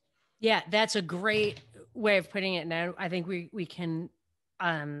countries? Yeah, that's a great way of putting it. Now, I think we can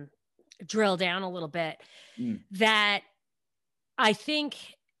drill down a little bit. Mm. That I think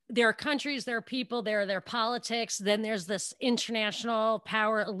there are countries, there are people, there are their politics. Then there's this international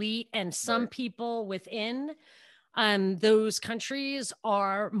power elite, and some Right. people within those countries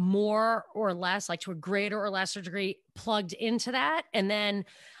are more or less, like to a greater or lesser degree, plugged into that. And then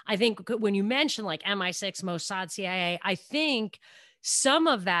I think when you mention like MI6, Mossad, CIA, I think some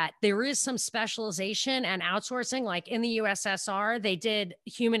of that, there is some specialization and outsourcing. Like in the USSR, they did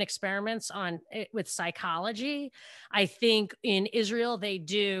human experiments on it with psychology. I think in Israel, they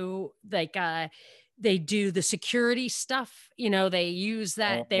do the security stuff. They use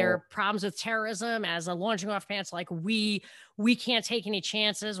that their problems with terrorism as a launching off pad. Like we can't take any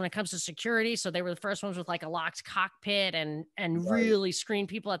chances when it comes to security. So they were the first ones with like a locked cockpit and really screen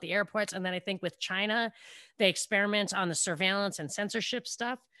people at the airports. And then I think with China, they experiment on the surveillance and censorship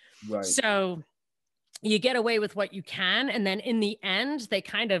stuff. Right. So you get away with what you can. And then in the end, they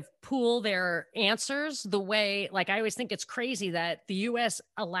kind of pool their answers the way, like, I always think it's crazy that the US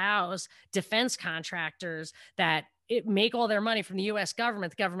allows defense contractors that make all their money from the US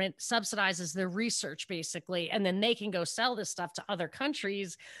government. The government subsidizes their research basically. And then they can go sell this stuff to other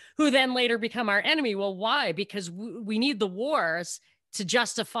countries who then later become our enemy. Well, why? Because we need the wars to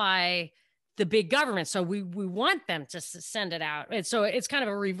justify the big government. So we want them to send it out. And so it's kind of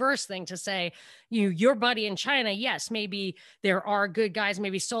a reverse thing to say, your buddy in China, yes, maybe there are good guys.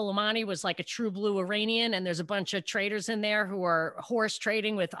 Maybe Soleimani was like a true blue Iranian, and there's a bunch of traders in there who are horse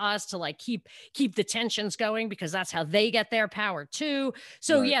trading with us to like keep the tensions going, because that's how they get their power too.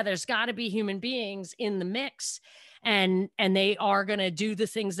 So yeah, there's got to be human beings in the mix. And they are going to do the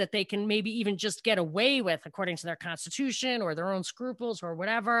things that they can maybe even just get away with according to their constitution or their own scruples or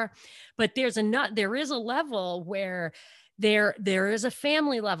whatever. But there is a level where there is a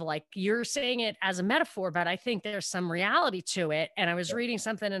family level, like you're saying it as a metaphor, but I think there's some reality to it. And I was reading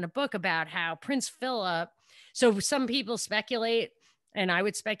something in a book about how Prince Philip, so some people speculate, and I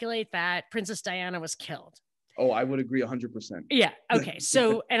would speculate that Princess Diana was killed. Oh, I would agree 100%. Yeah. Okay.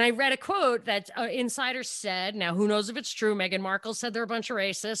 So, and I read a quote that insiders said, now who knows if it's true? Meghan Markle said they're a bunch of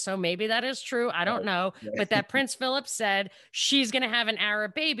racists, so maybe that is true. I don't know. But that Prince Philip said she's going to have an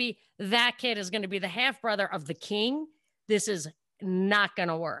Arab baby. That kid is going to be the half brother of the king. This is not going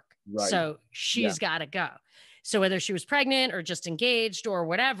to work. Right. So she's got to go. So whether she was pregnant or just engaged or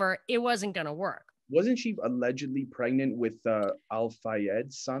whatever, it wasn't going to work. Wasn't she allegedly pregnant with Al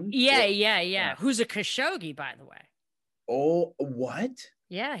Fayed's son? Yeah. Who's a Khashoggi, by the way. Oh, what?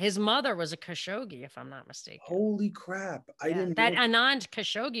 Yeah, his mother was a Khashoggi, if I'm not mistaken. Holy crap. I didn't know. That know. Anand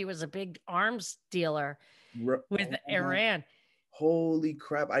Khashoggi was a big arms dealer with Iran. Holy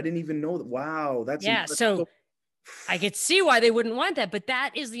crap. I didn't even know that. Wow. That's so I could see why they wouldn't want that, but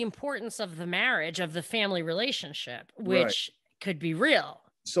that is the importance of the marriage, of the family relationship, which could be real.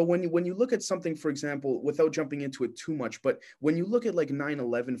 So when you look at something, for example, without jumping into it too much, but when you look at like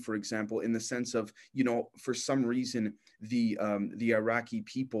 9/11, for example, in the sense of, for some reason, the Iraqi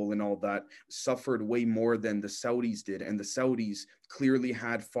people and all that suffered way more than the Saudis did. And the Saudis clearly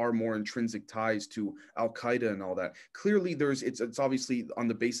had far more intrinsic ties to Al-Qaeda and all that. Clearly it's obviously on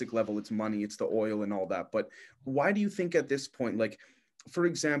the basic level, it's money, it's the oil and all that. But why do you think at this point, like, for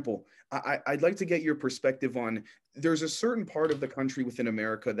example, I'd like to get your perspective on, there's a certain part of the country within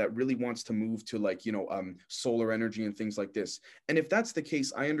America that really wants to move to like, solar energy and things like this. And if that's the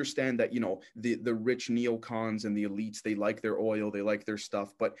case, I understand that, the rich neocons and the elites, they like their oil, they like their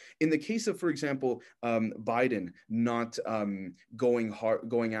stuff. But in the case of, for example, Biden not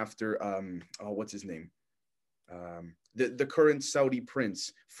going after, what's his name? The current Saudi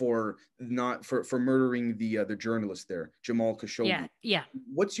prince for murdering the journalist there, Jamal Khashoggi. Yeah.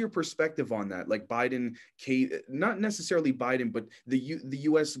 What's your perspective on that? Like Biden, not necessarily Biden, but the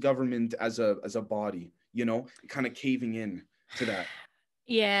U.S. government as a body, kind of caving in to that.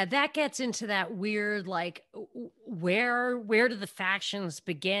 Yeah, that gets into that weird, like, where do the factions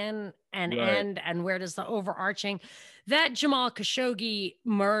begin and end, and where does the overarching, that Jamal Khashoggi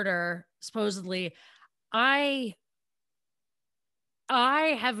murder, supposedly, I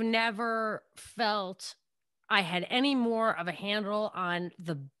have never felt I had any more of a handle on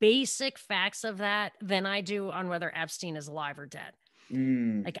the basic facts of that than I do on whether Epstein is alive or dead.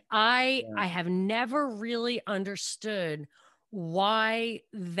 Like I have never really understood why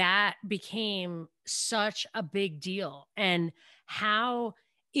that became such a big deal, and how,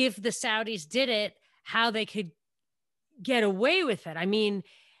 if the Saudis did it, how they could get away with it. I mean,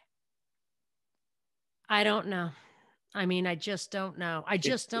 I don't know. I just don't know. I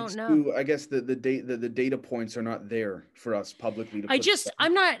don't know. Too, I guess the data points are not there for us publicly.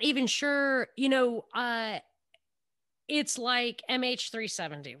 I'm not even sure, it's like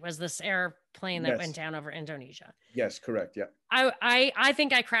MH370 was this airplane that went down over Indonesia. Yes, correct. Yeah. I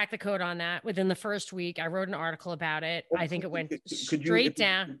think I cracked the code on that within the first week. I wrote an article about it. I think it went straight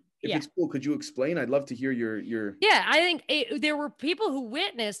down. If it's cool, could you explain? I'd love to hear your. Yeah, I think there were people who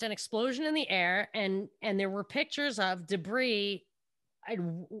witnessed an explosion in the air, and there were pictures of debris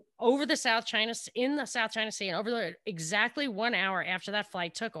over the South China, in the South China Sea, and over there exactly 1 hour after that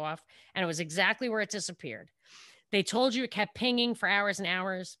flight took off, and it was exactly where it disappeared. They told you it kept pinging for hours and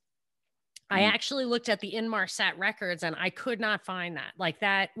hours. I actually looked at the Inmarsat records and I could not find that. Like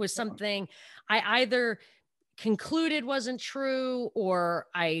that was something I either concluded wasn't true or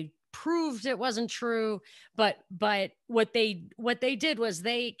I proved it wasn't true. But what they did was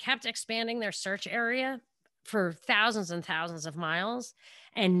they kept expanding their search area for thousands and thousands of miles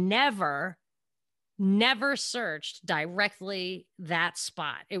and never searched directly that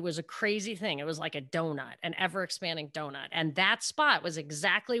spot. It was a crazy thing. It was like a donut, an ever expanding donut. And that spot was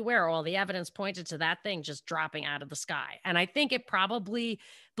exactly where all the evidence pointed to that thing just dropping out of the sky. And I think it probably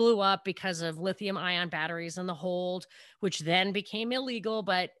blew up because of lithium ion batteries in the hold, which then became illegal.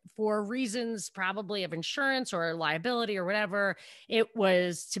 But for reasons probably of insurance or liability or whatever, it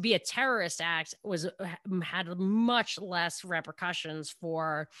was to be a terrorist act had much less repercussions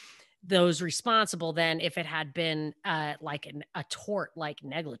for those responsible than if it had been like a tort like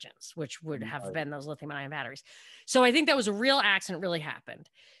negligence, which would have been those lithium ion batteries. So I think that was a real accident, really happened.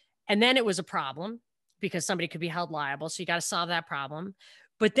 And then it was a problem because somebody could be held liable. So you got to solve that problem.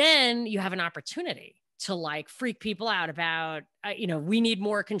 But then you have an opportunity to like freak people out about, we need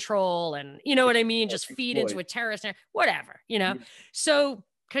more control and you know what I mean? Just feed into a terrorist, whatever, So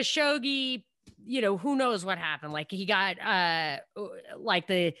Khashoggi, who knows what happened? Like he got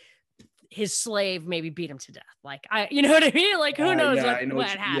his slave maybe beat him to death. Like, you know what I mean? Like, who knows what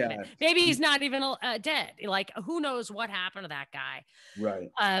happened? Yeah. Maybe he's not even dead. Like, who knows what happened to that guy? Right.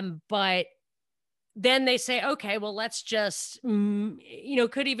 But then they say, okay, well, let's just,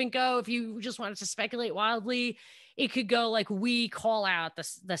 could even go, if you just wanted to speculate wildly, it could go like, we call out the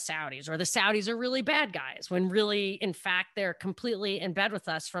Saudis, or the Saudis are really bad guys, when really, in fact, they're completely in bed with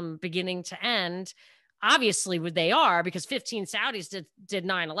us from beginning to end. Obviously, they are, because 15 Saudis did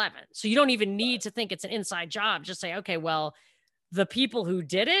 9/11. So you don't even need to think it's an inside job. Just say, okay, well, the people who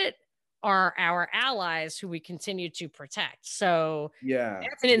did it are our allies who we continue to protect. So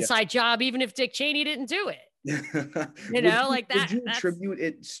that's an inside job, even if Dick Cheney didn't do it. Like that. Would you attribute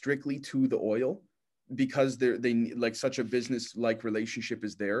it strictly to the oil? Because they like such a business like relationship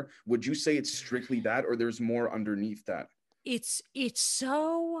is there. Would you say it's strictly that, or there's more underneath that? It's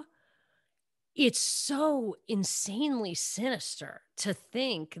so insanely sinister to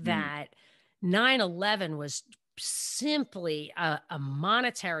think that 9/11 was simply a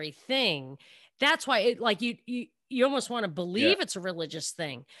monetary thing. That's why it, like, you almost want to believe it's a religious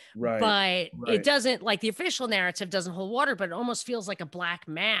thing, but it doesn't. Like, the official narrative doesn't hold water, but it almost feels like a black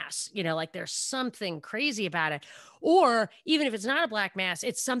mass, like there's something crazy about it. Or even if it's not a black mass,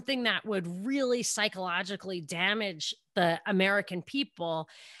 it's something that would really psychologically damage the American people.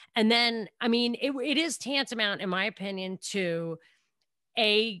 And then, I mean, it is tantamount, in my opinion, to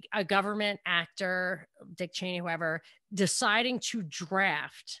a government actor, Dick Cheney, whoever, deciding to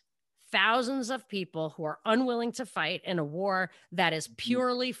draft thousands of people who are unwilling to fight in a war that is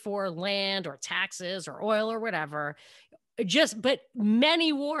purely for land or taxes or oil or whatever. But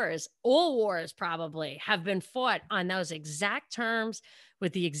many wars, all wars probably, have been fought on those exact terms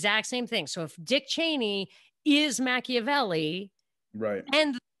with the exact same thing. So if Dick Cheney is Machiavelli,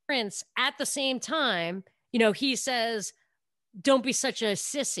 and the prince at the same time, he says, don't be such a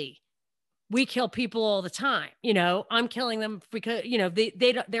sissy. We kill people all the time. I'm killing them because,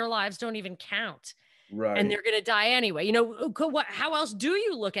 their lives don't even count. And they're going to die anyway. How else do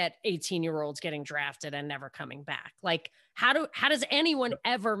you look at 18-year-olds getting drafted and never coming back? Like, how does anyone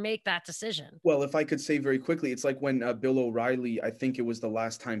ever make that decision? Well, if I could say very quickly, it's like when Bill O'Reilly, I think it was the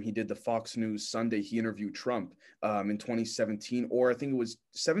last time he did the Fox News Sunday, he interviewed Trump in 2017, or I think it was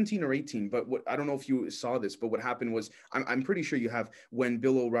 17 or 18. But I don't know if you saw this, but what happened was, I'm pretty sure you have, when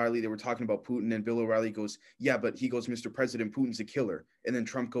Bill O'Reilly, they were talking about Putin, and Bill O'Reilly goes, yeah, but he goes, Mr. President, Putin's a killer. And then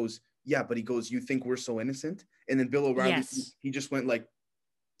Trump goes, yeah, but he goes, you think we're so innocent? And then Bill O'Reilly, he just went like,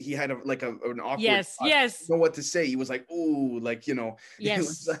 he had an awkward, yes. I don't know what to say. He was like, oh, like,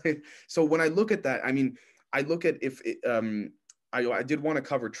 yes. Like, so when I look at that, I mean, I look at if it, I did want to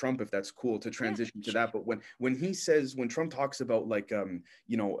cover Trump, if that's cool to transition to that. But when he says, when Trump talks about like,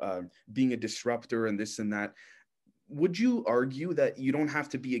 being a disruptor and this and that, would you argue that you don't have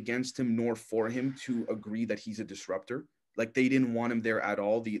to be against him nor for him to agree that he's a disruptor? Like, they didn't want him there at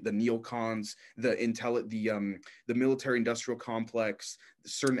all. The neocons, the military industrial complex,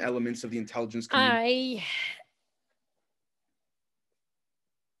 certain elements of the intelligence community.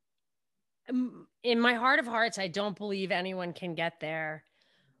 In my heart of hearts, I don't believe anyone can get there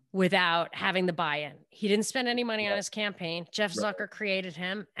without having the buy-in. He didn't spend any money on his campaign. Jeff Zucker created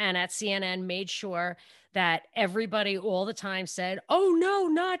him, and at CNN made sure that everybody all the time said, "Oh no,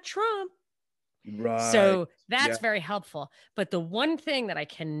 not Trump." Right. So that's very helpful. But the one thing that I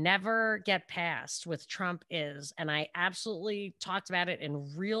can never get past with Trump is, and I absolutely talked about it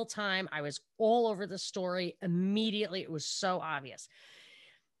in real time, I was all over the story immediately. It was so obvious.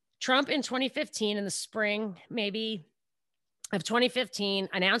 Trump in 2015, in the spring, maybe of 2015,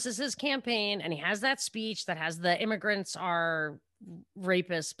 announces his campaign, and he has that speech that has the immigrants are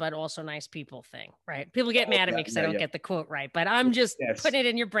rapists, but also nice people thing, right? People get mad at me because I don't get the quote right, but I'm just putting it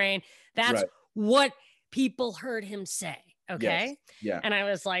in your brain. That's what people heard him say. Okay. Yeah. And I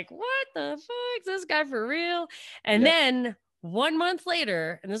was like, what the fuck? Is this guy for real? And then 1 month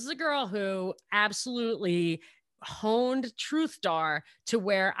later, and this is a girl who absolutely honed TruthDar to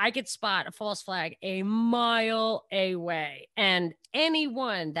where I could spot a false flag a mile away. And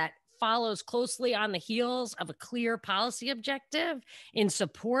anyone that follows closely on the heels of a clear policy objective in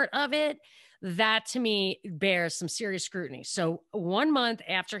support of it, that to me bears some serious scrutiny. So 1 month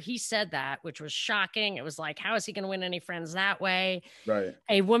after he said that, which was shocking, it was like, how is he going to win any friends that way? Right.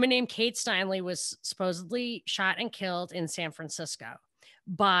 A woman named Kate Steinle was supposedly shot and killed in San Francisco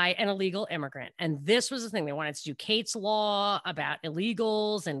by an illegal immigrant. And this was the thing. They wanted to do Kate's law about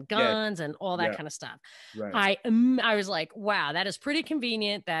illegals and guns and all that kind of stuff. Right. I was like, wow, that is pretty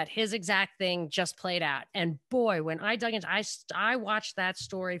convenient that his exact thing just played out. And boy, when I dug into, I watched that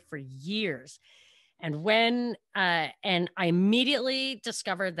story for years. And and I immediately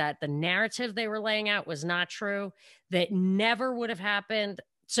discovered that the narrative they were laying out was not true, that never would have happened.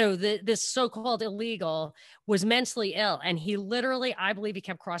 So this so-called illegal was mentally ill. And he literally, I believe he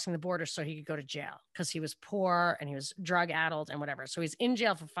kept crossing the border so he could go to jail because he was poor and he was drug-addled and whatever. So he's in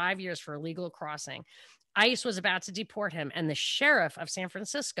jail for 5 years for illegal crossing. ICE was about to deport him. And the sheriff of San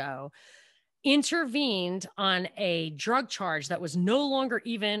Francisco intervened on a drug charge that was no longer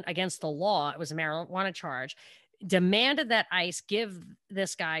even against the law. It was a marijuana charge, demanded that ICE give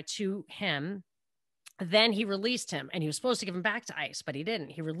this guy to him. Then he released him, and he was supposed to give him back to ICE, but he didn't.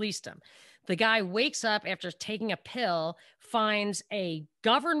 He released him. The guy wakes up after taking a pill, finds a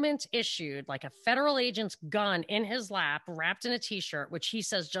government issued, like a federal agent's gun in his lap, wrapped in a t-shirt, which he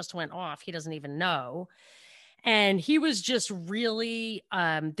says just went off. He doesn't even know. And he was just really,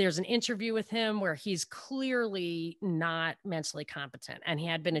 there's an interview with him where he's clearly not mentally competent, and he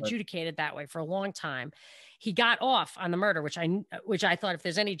had been adjudicated that way for a long time. He got off on the murder, which I thought if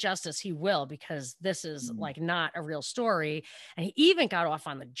there's any justice, he will, because this is like not a real story. And he even got off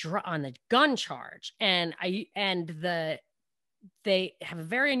on the gun charge. And they have a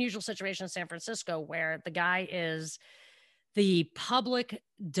very unusual situation in San Francisco where the guy is the public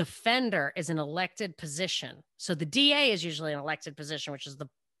defender is an elected position. So the DA is usually an elected position, which is the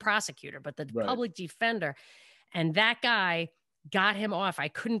prosecutor, but the public defender, and that guy got him off. I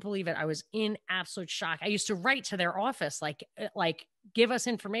couldn't believe it. I was in absolute shock. I used to write to their office, like give us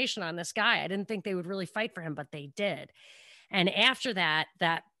information on this guy. I didn't think they would really fight for him, but they did. And after that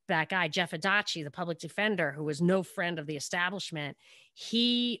guy, Jeff Adachi, the public defender, who was no friend of the establishment,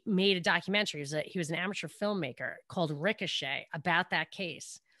 he made a documentary. He was an amateur filmmaker called Ricochet about that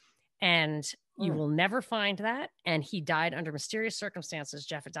case. And you will never find that. And he died under mysterious circumstances,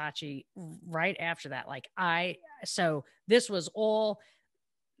 Jeff Adachi, right after that. So this was all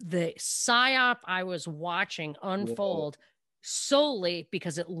the psyop I was watching unfold solely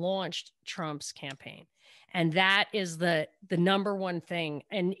because it launched Trump's campaign. And that is the number one thing.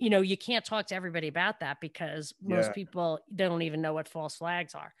 And, you can't talk to everybody about that because most people don't even know what false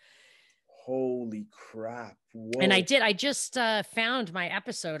flags are. Holy crap. Whoa. And I just found my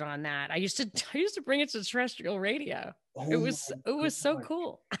episode on that. I used to bring it to terrestrial radio. It was so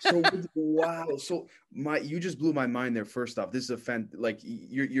cool. So wow. So you just blew my mind there. First off, this is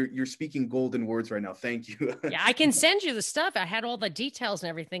you're speaking golden words right now. Thank you. Yeah, I can send you the stuff. I had all the details and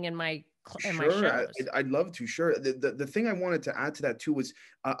everything in my shows. I'd love to. Sure. The thing I wanted to add to that too was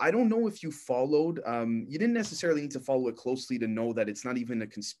I don't know if you followed. You didn't necessarily need to follow it closely to know that it's not even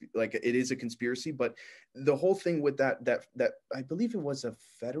it is a conspiracy. But the whole thing with that I believe it was a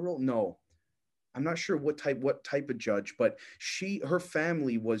federal. No, I'm not sure what type of judge, but her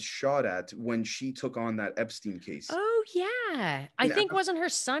family was shot at when she took on that Epstein case. Oh yeah, I think wasn't her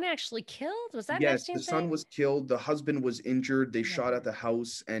son actually killed? Was that yes? Epstein The son was killed. The husband was injured. They shot at the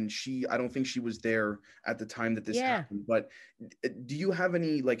house, and I don't think she was there at the time that this happened. But do you have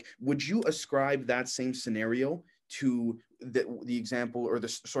any would you ascribe that same scenario to the example, or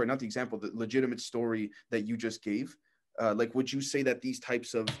not the example, the legitimate story that you just gave? Would you say that these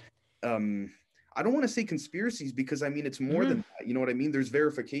types of I don't want to say conspiracies because I mean it's more than that. You know what I mean? There's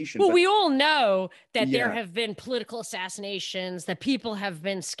verification, Well, but we all know that there yeah, have been political assassinations, that people have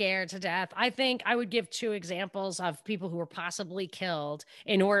been scared to death. I think I would give two examples of people who were possibly killed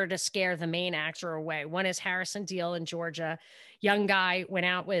in order to scare the main actor away. One is Harrison Deal in Georgia. Young guy went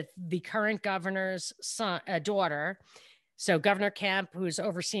out with the current governor's daughter. So Governor Kemp, who's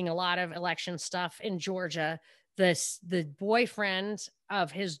overseeing a lot of election stuff in Georgia, the boyfriend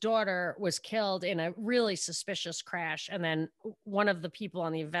of his daughter was killed in a really suspicious crash. And then one of the people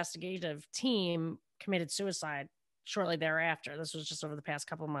on the investigative team committed suicide shortly thereafter. This was just over the past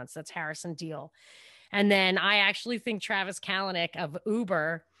couple of months. That's Harrison Deal. And then I actually think Travis Kalanick of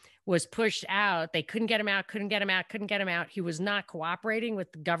Uber was pushed out. They couldn't get him out, couldn't get him out, couldn't get him out. He was not cooperating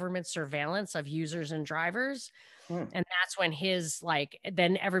with the government surveillance of users and drivers. And that's when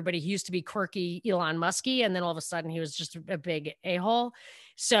then everybody used to be quirky Elon Musky. And then all of a sudden he was just a big a-hole.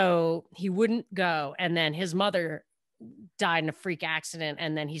 So he wouldn't go. And then his mother died in a freak accident.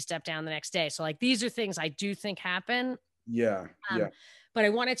 And then he stepped down the next day. So like, these are things I do think happen. yeah. But I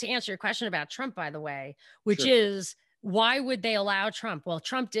wanted to answer your question about Trump, by the way, which Sure. is why would they allow Trump? Well,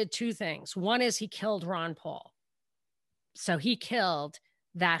 Trump did two things. One is he killed Ron Paul. So he killed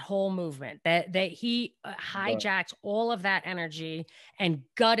that whole movement, that he hijacked all of that energy and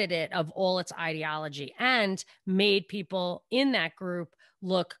gutted it of all its ideology and made people in that group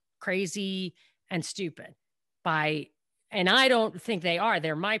look crazy and stupid and I don't think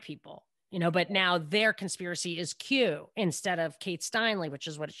they're my people, but now their conspiracy is Q instead of Kate Steinle, which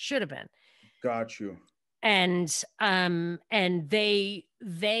is what it should have been. Got you. And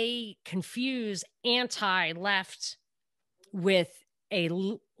they confuse anti-left with a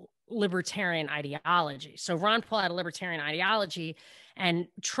libertarian ideology. So Ron Paul had a libertarian ideology and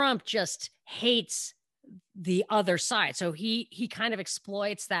Trump just hates the other side. So he kind of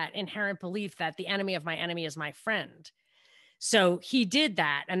exploits that inherent belief that the enemy of my enemy is my friend. So he did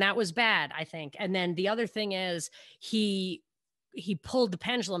that, and that was bad, I think. And then the other thing is he pulled the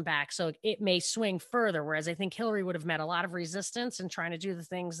pendulum back so it may swing further, whereas I think Hillary would have met a lot of resistance in trying to do the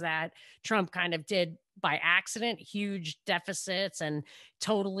things that Trump kind of did by accident, huge deficits and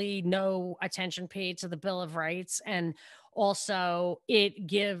totally no attention paid to the Bill of Rights. And also I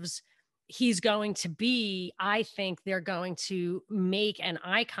think they're going to make an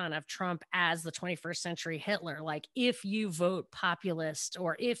icon of Trump as the 21st century Hitler. Like if you vote populist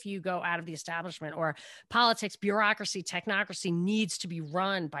or if you go out of the establishment or politics, bureaucracy, technocracy needs to be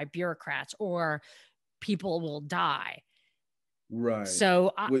run by bureaucrats or people will die. Right.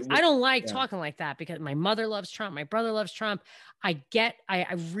 So I don't like talking like that because my mother loves Trump. My brother loves Trump. I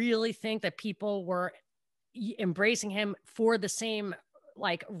really think that people were embracing him for the same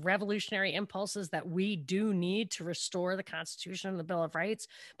like revolutionary impulses that we do need to restore the Constitution and the Bill of Rights,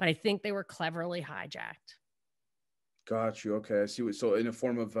 but I think they were cleverly hijacked. Got you. Okay, I see what. So in a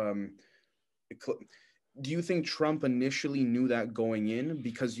form of, do you think Trump initially knew that going in?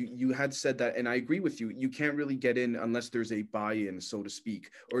 Because you had said that, and I agree with you. You can't really get in unless there's a buy-in, so to speak.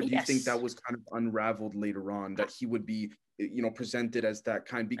 Or do you think that was kind of unraveled later on, that he would be presented as that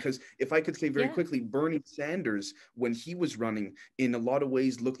kind? Because if I could say very quickly, Bernie Sanders, when he was running, in a lot of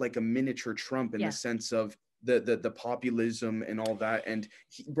ways looked like a miniature Trump in the sense of the populism and all that. And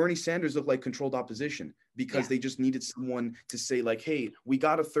Bernie Sanders looked like controlled opposition because they just needed someone to say like, hey, we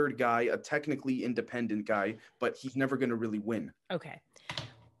got a third guy, a technically independent guy, but he's never going to really win. Okay.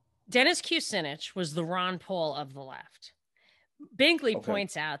 Dennis Kucinich was the Ron Paul of the left. Binkley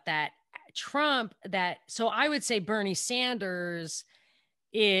points out that so I would say Bernie Sanders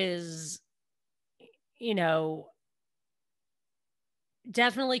is,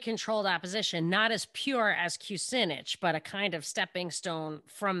 definitely controlled opposition, not as pure as Kucinich, but a kind of stepping stone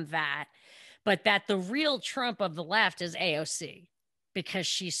from that. But that the real Trump of the left is AOC because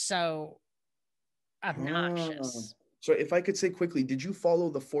she's so obnoxious. So if I could say quickly, did you follow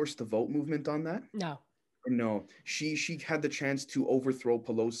the Force to Vote movement on that? No. No, she had the chance to overthrow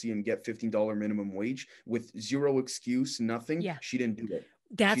Pelosi and get $15 minimum wage with zero excuse, nothing. Yeah. She didn't do it.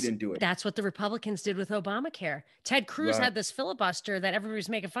 She didn't do it. That's what the Republicans did with Obamacare. Ted Cruz had this filibuster that everybody was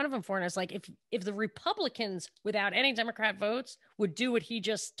making fun of him for. And it's like, if the Republicans, without any Democrat votes, would do what he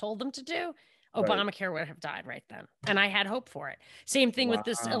just told them to do, Obamacare would have died right then. And I had hope for it. Same thing with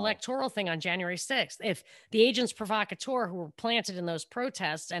this electoral thing on January 6th. If the agents provocateur who were planted in those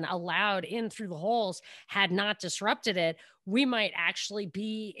protests and allowed in through the holes had not disrupted it, we might actually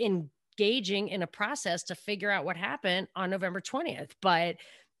be engaging in a process to figure out what happened on November 20th. But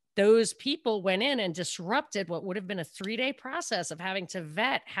those people went in and disrupted what would have been a 3-day process of having to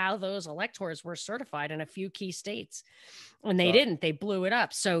vet how those electors were certified in a few key states. And they didn't, they blew it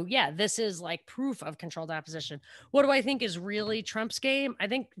up. So yeah, this is like proof of controlled opposition. What do I think is really Trump's game? I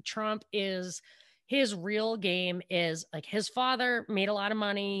think his real game is like his father made a lot of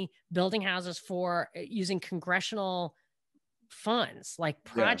money building houses for using congressional funds, like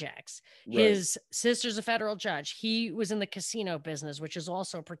projects. Right. His sister's a federal judge. He was in the casino business, which is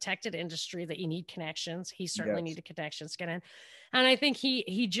also a protected industry that you need connections. He certainly needed connections to get in. And I think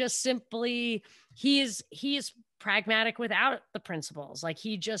he just simply, he is pragmatic without the principles. Like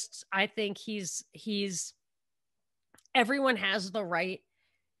I think everyone has the right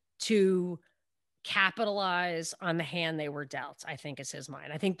to capitalize on the hand they were dealt, I think is his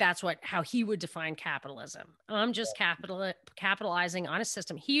mind. I think that's how he would define capitalism. I'm just capitalizing on a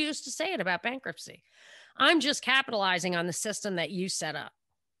system. He used to say it about bankruptcy. I'm just capitalizing on the system that you set up.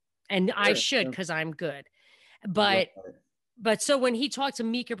 And I should, because I'm good. But so when he talked to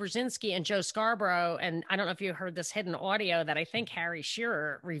Mika Brzezinski and Joe Scarborough, and I don't know if you heard this hidden audio that I think Harry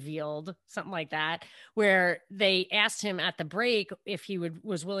Shearer revealed, something like that, where they asked him at the break if he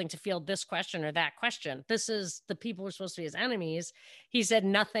was willing to field this question or that question. This is the people who are supposed to be his enemies. He said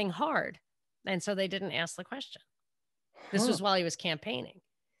nothing hard. And so they didn't ask the question. This was while he was campaigning.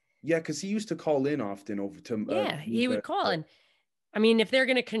 Yeah, because he used to call in often over to he would call. And I mean, if they're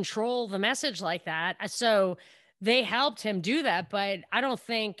going to control the message like that, so they helped him do that, but I don't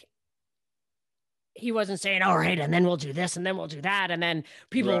think he wasn't saying, all right, and then we'll do this and then we'll do that. And then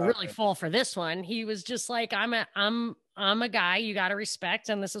people will really fall for this one. He was just like, I'm a guy you got to respect.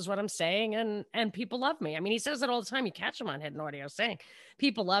 And this is what I'm saying. And people love me. I mean, he says it all the time. You catch him on hidden audio saying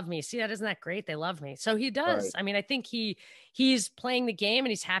people love me. See, isn't that great? They love me. So he does. Right. I mean, I think he's playing the game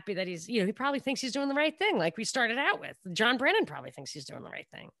and he's happy that he probably thinks he's doing the right thing. Like we started out with. John Brennan probably thinks he's doing the right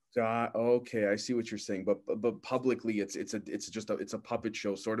thing. Okay, I see what you're saying, but publicly it's a puppet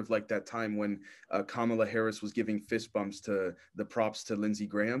show, sort of like that time when Kamala Harris was giving fist bumps to the props to Lindsey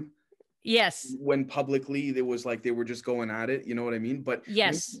Graham. Yes. When publicly it was like they were just going at it, you know what I mean? But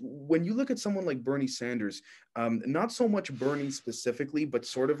yes, when you look at someone like Bernie Sanders, not so much Bernie specifically, but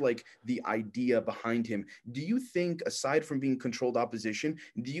sort of like the idea behind him, do you think, aside from being controlled opposition,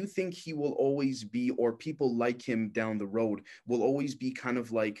 do you think he will always be, or people like him down the road will always be kind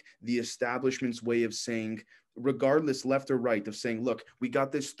of like the establishment's way of saying, regardless left or right, of saying, look, we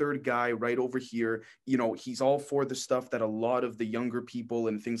got this third guy right over here, he's all for the stuff that a lot of the younger people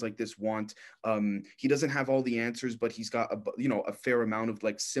and things like this want. He doesn't have all the answers, but he's got a fair amount of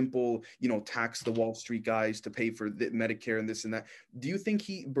like simple, tax the Wall Street guys to pay for the Medicare and this and that. Do you think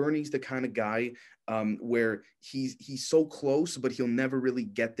Bernie's the kind of guy where he's so close, but he'll never really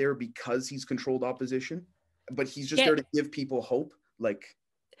get there because he's controlled opposition, but he's just there to give people hope? Like,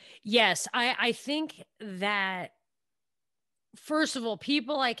 yes, I think that, first of all,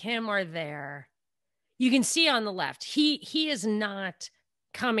 people like him are there. You can see on the left, he is not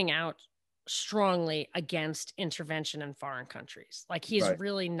coming out strongly against intervention in foreign countries. Like he's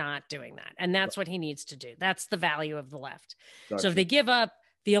really not doing that. And that's what he needs to do. That's the value of the left. Gotcha. So if they give up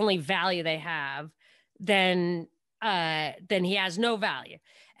the only value they have, then he has no value.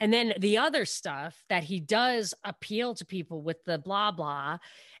 And then the other stuff that he does appeal to people with the blah, blah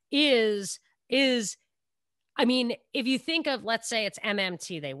is, I mean, if you think of, let's say it's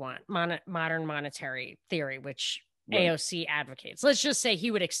MMT, they want modern monetary theory, which AOC advocates. Let's just say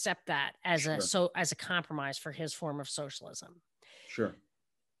he would accept that as a compromise for his form of socialism. Sure.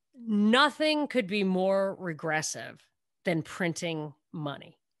 Nothing could be more regressive than printing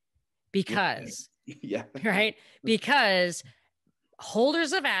money because, right? Because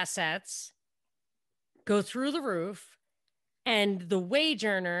holders of assets go through the roof and the wage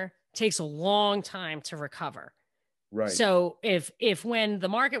earner takes a long time to recover. Right. So if when the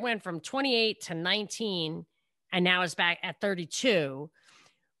market went from 28 to 19 and now it's back at 32,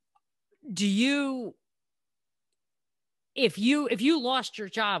 if you lost your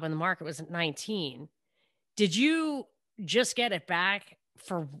job when the market was at 19, did you just get it back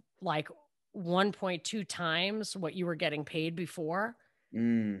for like 1.2 times what you were getting paid before?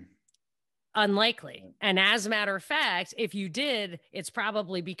 Unlikely. And as a matter of fact, if you did, it's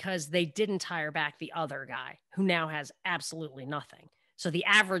probably because they didn't hire back the other guy who now has absolutely nothing. So the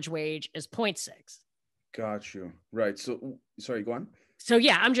average wage is 0.6. Got you. Right. So, sorry, go on. So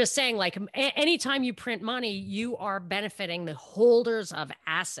yeah, I'm just saying, like, anytime you print money, you are benefiting the holders of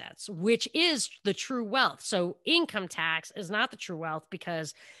assets, which is the true wealth. So income tax is not the true wealth,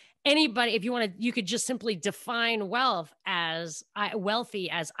 because anybody, if you want to, you could just simply define wealthy as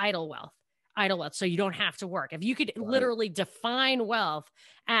idle wealth. idle wealth. So you don't have to work. If you could literally define wealth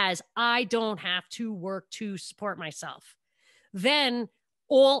as I don't have to work to support myself, then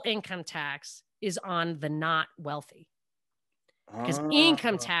all income tax is on the not wealthy. Because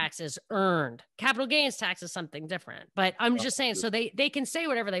income tax is earned. Capital gains tax is something different. But I'm just saying, so they can say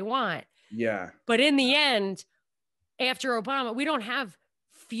whatever they want. Yeah. But in the end, after Obama, we don't have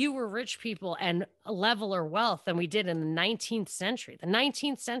fewer rich people and leveler wealth than we did in the 19th century. The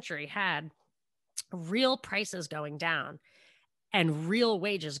 19th century had real prices going down and real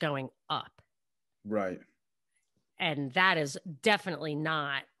wages going up. Right. And that is definitely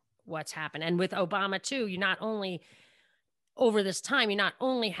not what's happened. And with Obama too, you not only over this time, you not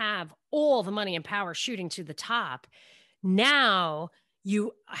only have all the money and power shooting to the top, now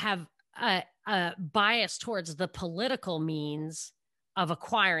you have a bias towards the political means of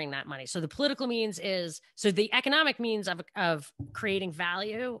acquiring that money. So the political means is, so the economic means of creating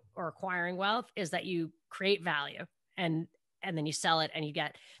value or acquiring wealth is that you create value and then you sell it and you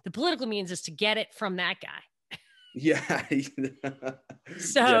get, the political means is to get it from that guy. Yeah.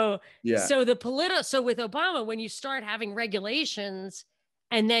 So yeah. so with Obama, when you start having regulations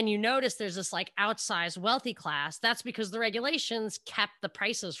and then you notice there's this like outsized wealthy class, that's because the regulations kept the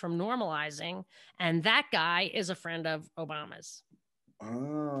prices from normalizing. And that guy is a friend of Obama's.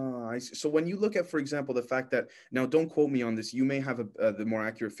 I see. So when you look at, for example, the fact that, now don't quote me on this, you may have the more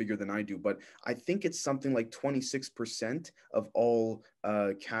accurate figure than I do, but I think it's something like 26% of all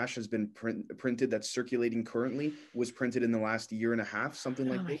cash has been printed that's circulating currently was printed in the last year and a half, something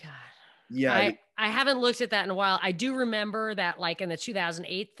like Oh my this. God. Yeah. I haven't looked at that in a while. I do remember that like in the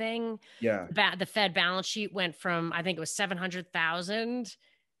 2008 thing, Yeah. the Fed balance sheet went from, I think it was 700,000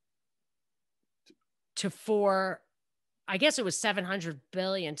 to I guess it was 700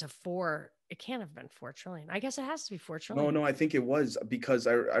 billion to it can't have been 4 trillion. I guess it has to be 4 trillion. No, I think it was because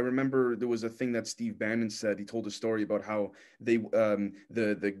I remember there was a thing that Steve Bannon said. He told a story about how they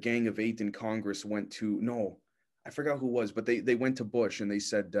the Gang of Eight in Congress went to, no, I forgot who it was, but they went to Bush and they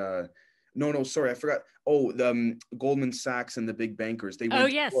said no, sorry, I forgot. Oh, the Goldman Sachs and the big bankers, they went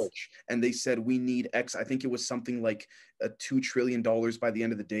to Bush and they said we need X. I think it was something like $2 trillion by the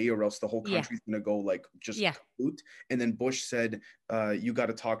end of the day, or else the whole country's gonna go like just kaput. And then Bush said, you got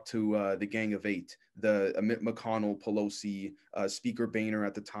to talk to the Gang of Eight, the Mitt McConnell, Pelosi, Speaker Boehner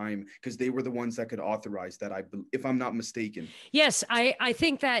at the time, because they were the ones that could authorize that, if I'm not mistaken. Yes, I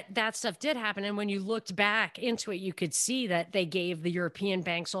think that stuff did happen. And when you looked back into it, you could see that they gave the European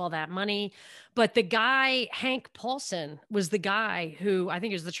banks all that money. But the guy, Hank Paulson, was the guy who, I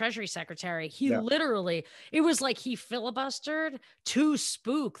think he was the Treasury Secretary. He literally, it was like he filibustered to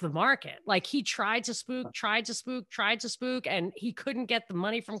spook the market. Like he tried to spook, and he couldn't get the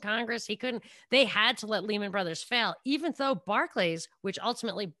money from Congress. They had to let Lehman Brothers fail, even though Barclays, which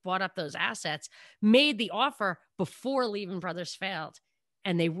ultimately bought up those assets, made the offer before Lehman Brothers failed,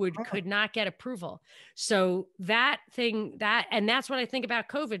 and they could not get approval. So that's what I think about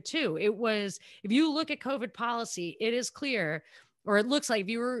COVID too. It was, if you look at COVID policy, it is clear, or it looks like if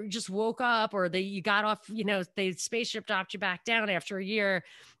you just woke up, or you got off, the spaceship dropped you back down after a year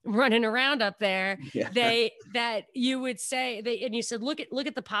running around up there, that you would say and you said, look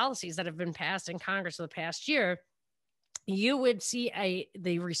at the policies that have been passed in Congress for the past year, you would see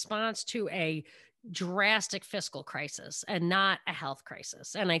the response to a drastic fiscal crisis and not a health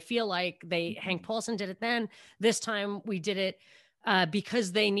crisis. And I feel like Hank Paulson did it then. This time we did it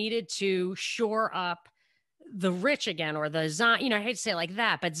because they needed to shore up the rich again, or I hate to say it like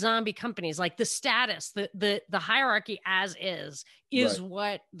that, but zombie companies, like the status, the hierarchy as is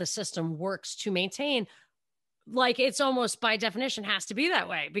what the system works to maintain. Like it's almost by definition has to be that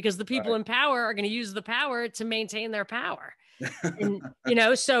way, because the people in power are going to use the power to maintain their power. And,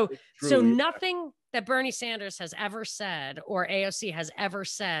 so nothing that Bernie Sanders has ever said or AOC has ever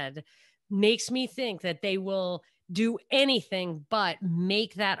said makes me think that they will do anything but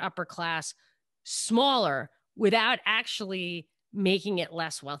make that upper class smaller without actually making it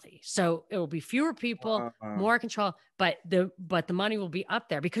less wealthy. So it will be fewer people, more control, but the money will be up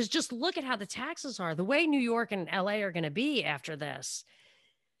there, because just look at how the taxes are. The way New York and LA are going to be after this,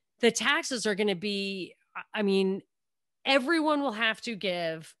 the taxes are going to be, everyone will have to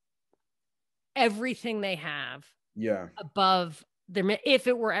give everything they have above their, if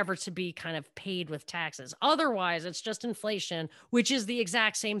it were ever to be kind of paid with taxes. Otherwise, it's just inflation, which is the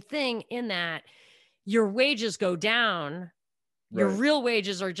exact same thing in that your wages go down. Your real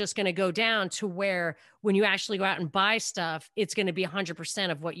wages are just going to go down to where when you actually go out and buy stuff, it's going to be 100%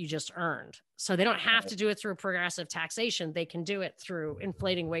 of what you just earned. So they don't have to do it through progressive taxation. They can do it through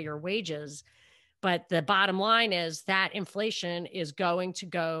inflating away your wages. But the bottom line is that inflation is going to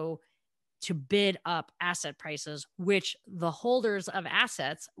go to bid up asset prices, which the holders of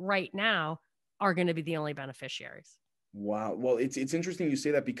assets right now are going to be the only beneficiaries. Wow. Well, it's interesting you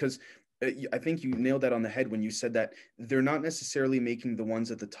say that, because I think you nailed that on the head when you said that they're not necessarily making the ones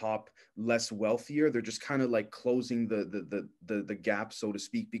at the top less wealthier. They're just kind of like closing the gap, so to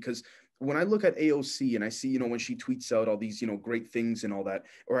speak. Because when I look at AOC and I see, when she tweets out all these, great things and all that,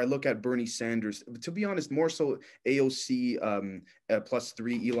 or I look at Bernie Sanders, to be honest, more so AOC,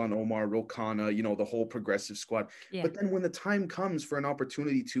 +3, Elon Omar, Ro Khanna, the whole progressive squad. Yeah. But then when the time comes for an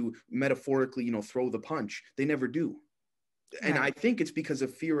opportunity to metaphorically, throw the punch, they never do. And Right. I think it's because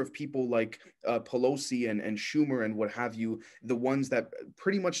of fear of people like Pelosi and Schumer and what have you, the ones that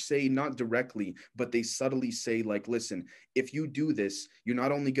pretty much say, not directly, but they subtly say, like, listen, if you do this, you're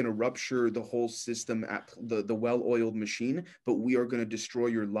not only going to rupture the whole system at the well-oiled machine, but we are going to destroy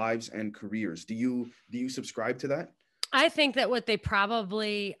your lives and careers. Do you subscribe to that? I think that what they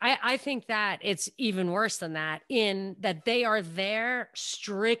probably, I think that it's even worse than that, in that they are there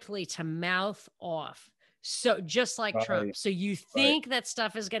strictly to mouth off. So just like Trump. So you think that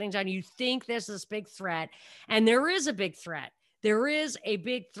stuff is getting done. You think there's this big threat, and there is a big threat. There is a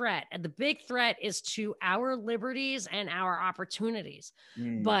big threat, and the big threat is to our liberties and our opportunities.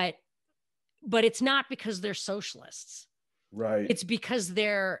 But it's not because they're socialists. Right. It's because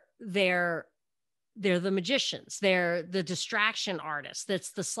they're the magicians. They're the distraction artists.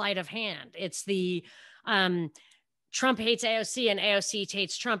 That's the sleight of hand. It's the Trump hates AOC and AOC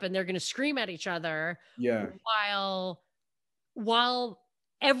hates Trump, and they're going to scream at each other. Yeah. While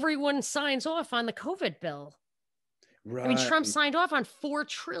everyone signs off on the COVID bill. Right. I mean, Trump signed off on $4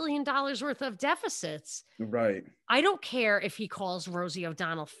 trillion worth of deficits. Right. I don't care if he calls Rosie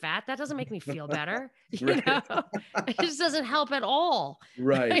O'Donnell fat. That doesn't make me feel better. Right. It just doesn't help at all.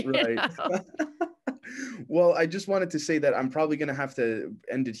 Right. Well, I just wanted to say that I'm probably going to have to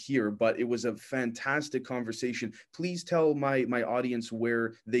end it here, but it was a fantastic conversation. Please tell my audience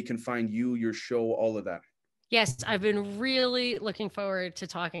where they can find you, your show, all of that. Yes, I've been really looking forward to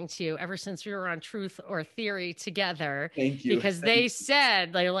talking to you ever since we were on Truth or Theory together. Thank you. Because they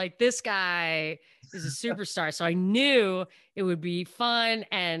said, they're like, this guy is a superstar. So I knew it would be fun,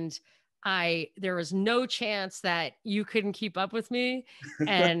 and there was no chance that you couldn't keep up with me.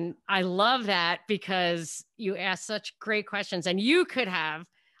 And I love that, because you asked such great questions, and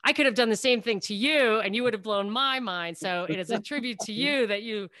I could have done the same thing to you, and you would have blown my mind. So it is a tribute to you that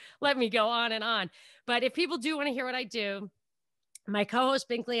you let me go on and on. But if people do want to hear what I do, my co-host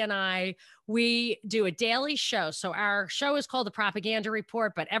Binkley and I, we do a daily show. So our show is called The Propaganda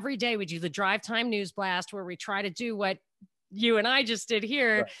Report, but every day we do the Drive Time News Blast, where we try to do what you and I just did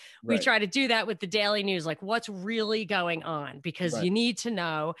here. Right. We try to do that with the daily news, like what's really going on, because you need to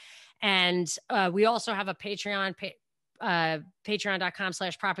know. And we also have a Patreon,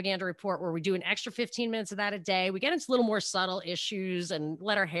 patreon.com/propaganda report, where we do an extra 15 minutes of that a day. We get into a little more subtle issues and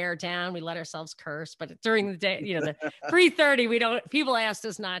let our hair down. We let ourselves curse, but during the day, the 3:30, we don't, people asked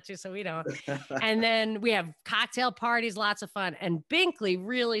us not to, so we don't. And then we have cocktail parties, lots of fun. And Binkley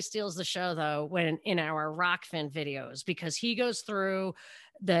really steals the show, though, when in our Rockfin videos, because he goes through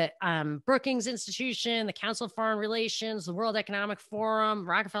the Brookings Institution, the Council of Foreign Relations, the World Economic Forum,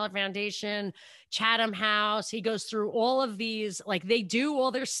 Rockefeller Foundation, Chatham House. He goes through all of these, like they do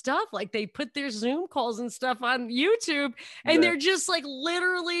all their stuff, like they put their Zoom calls and stuff on YouTube, and they're just like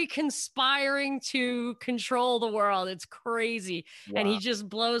literally conspiring to control the world. It's crazy. Wow. And he just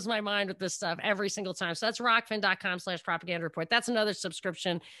blows my mind with this stuff every single time. So that's rockfin.com/propaganda report. That's another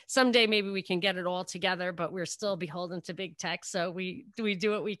subscription. Someday maybe we can get it all together, but we're still beholden to big tech. So we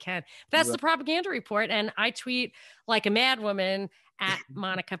do what we can. That's the Propaganda Report. And I tweet like a madwoman at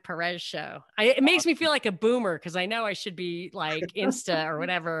Monica Perez Show. It makes me feel like a boomer, because I know I should be like Insta or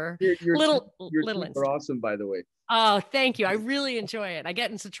whatever. Your little tweets are awesome, by the way. Oh, thank you. I really enjoy it. I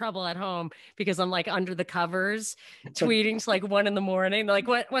get into trouble at home because I'm like under the covers tweeting to like 1 a.m. They're like,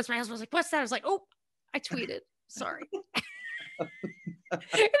 what's my husband's like, what's that? I was like, oh, I tweeted. Sorry.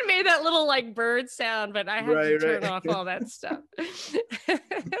 It made that little like bird sound, but I had to turn off all that stuff.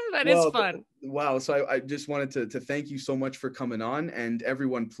 But it's fun. Wow. So I just wanted to thank you so much for coming on, and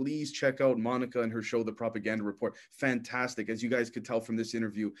everyone, please check out Monica and her show, The Propaganda Report. Fantastic. As you guys could tell from this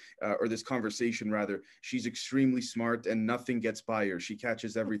interview, or this conversation rather, she's extremely smart and nothing gets by her. She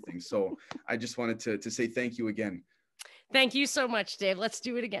catches everything. So I just wanted to say thank you again. Thank you so much, Dave. Let's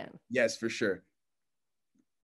do it again. Yes, for sure.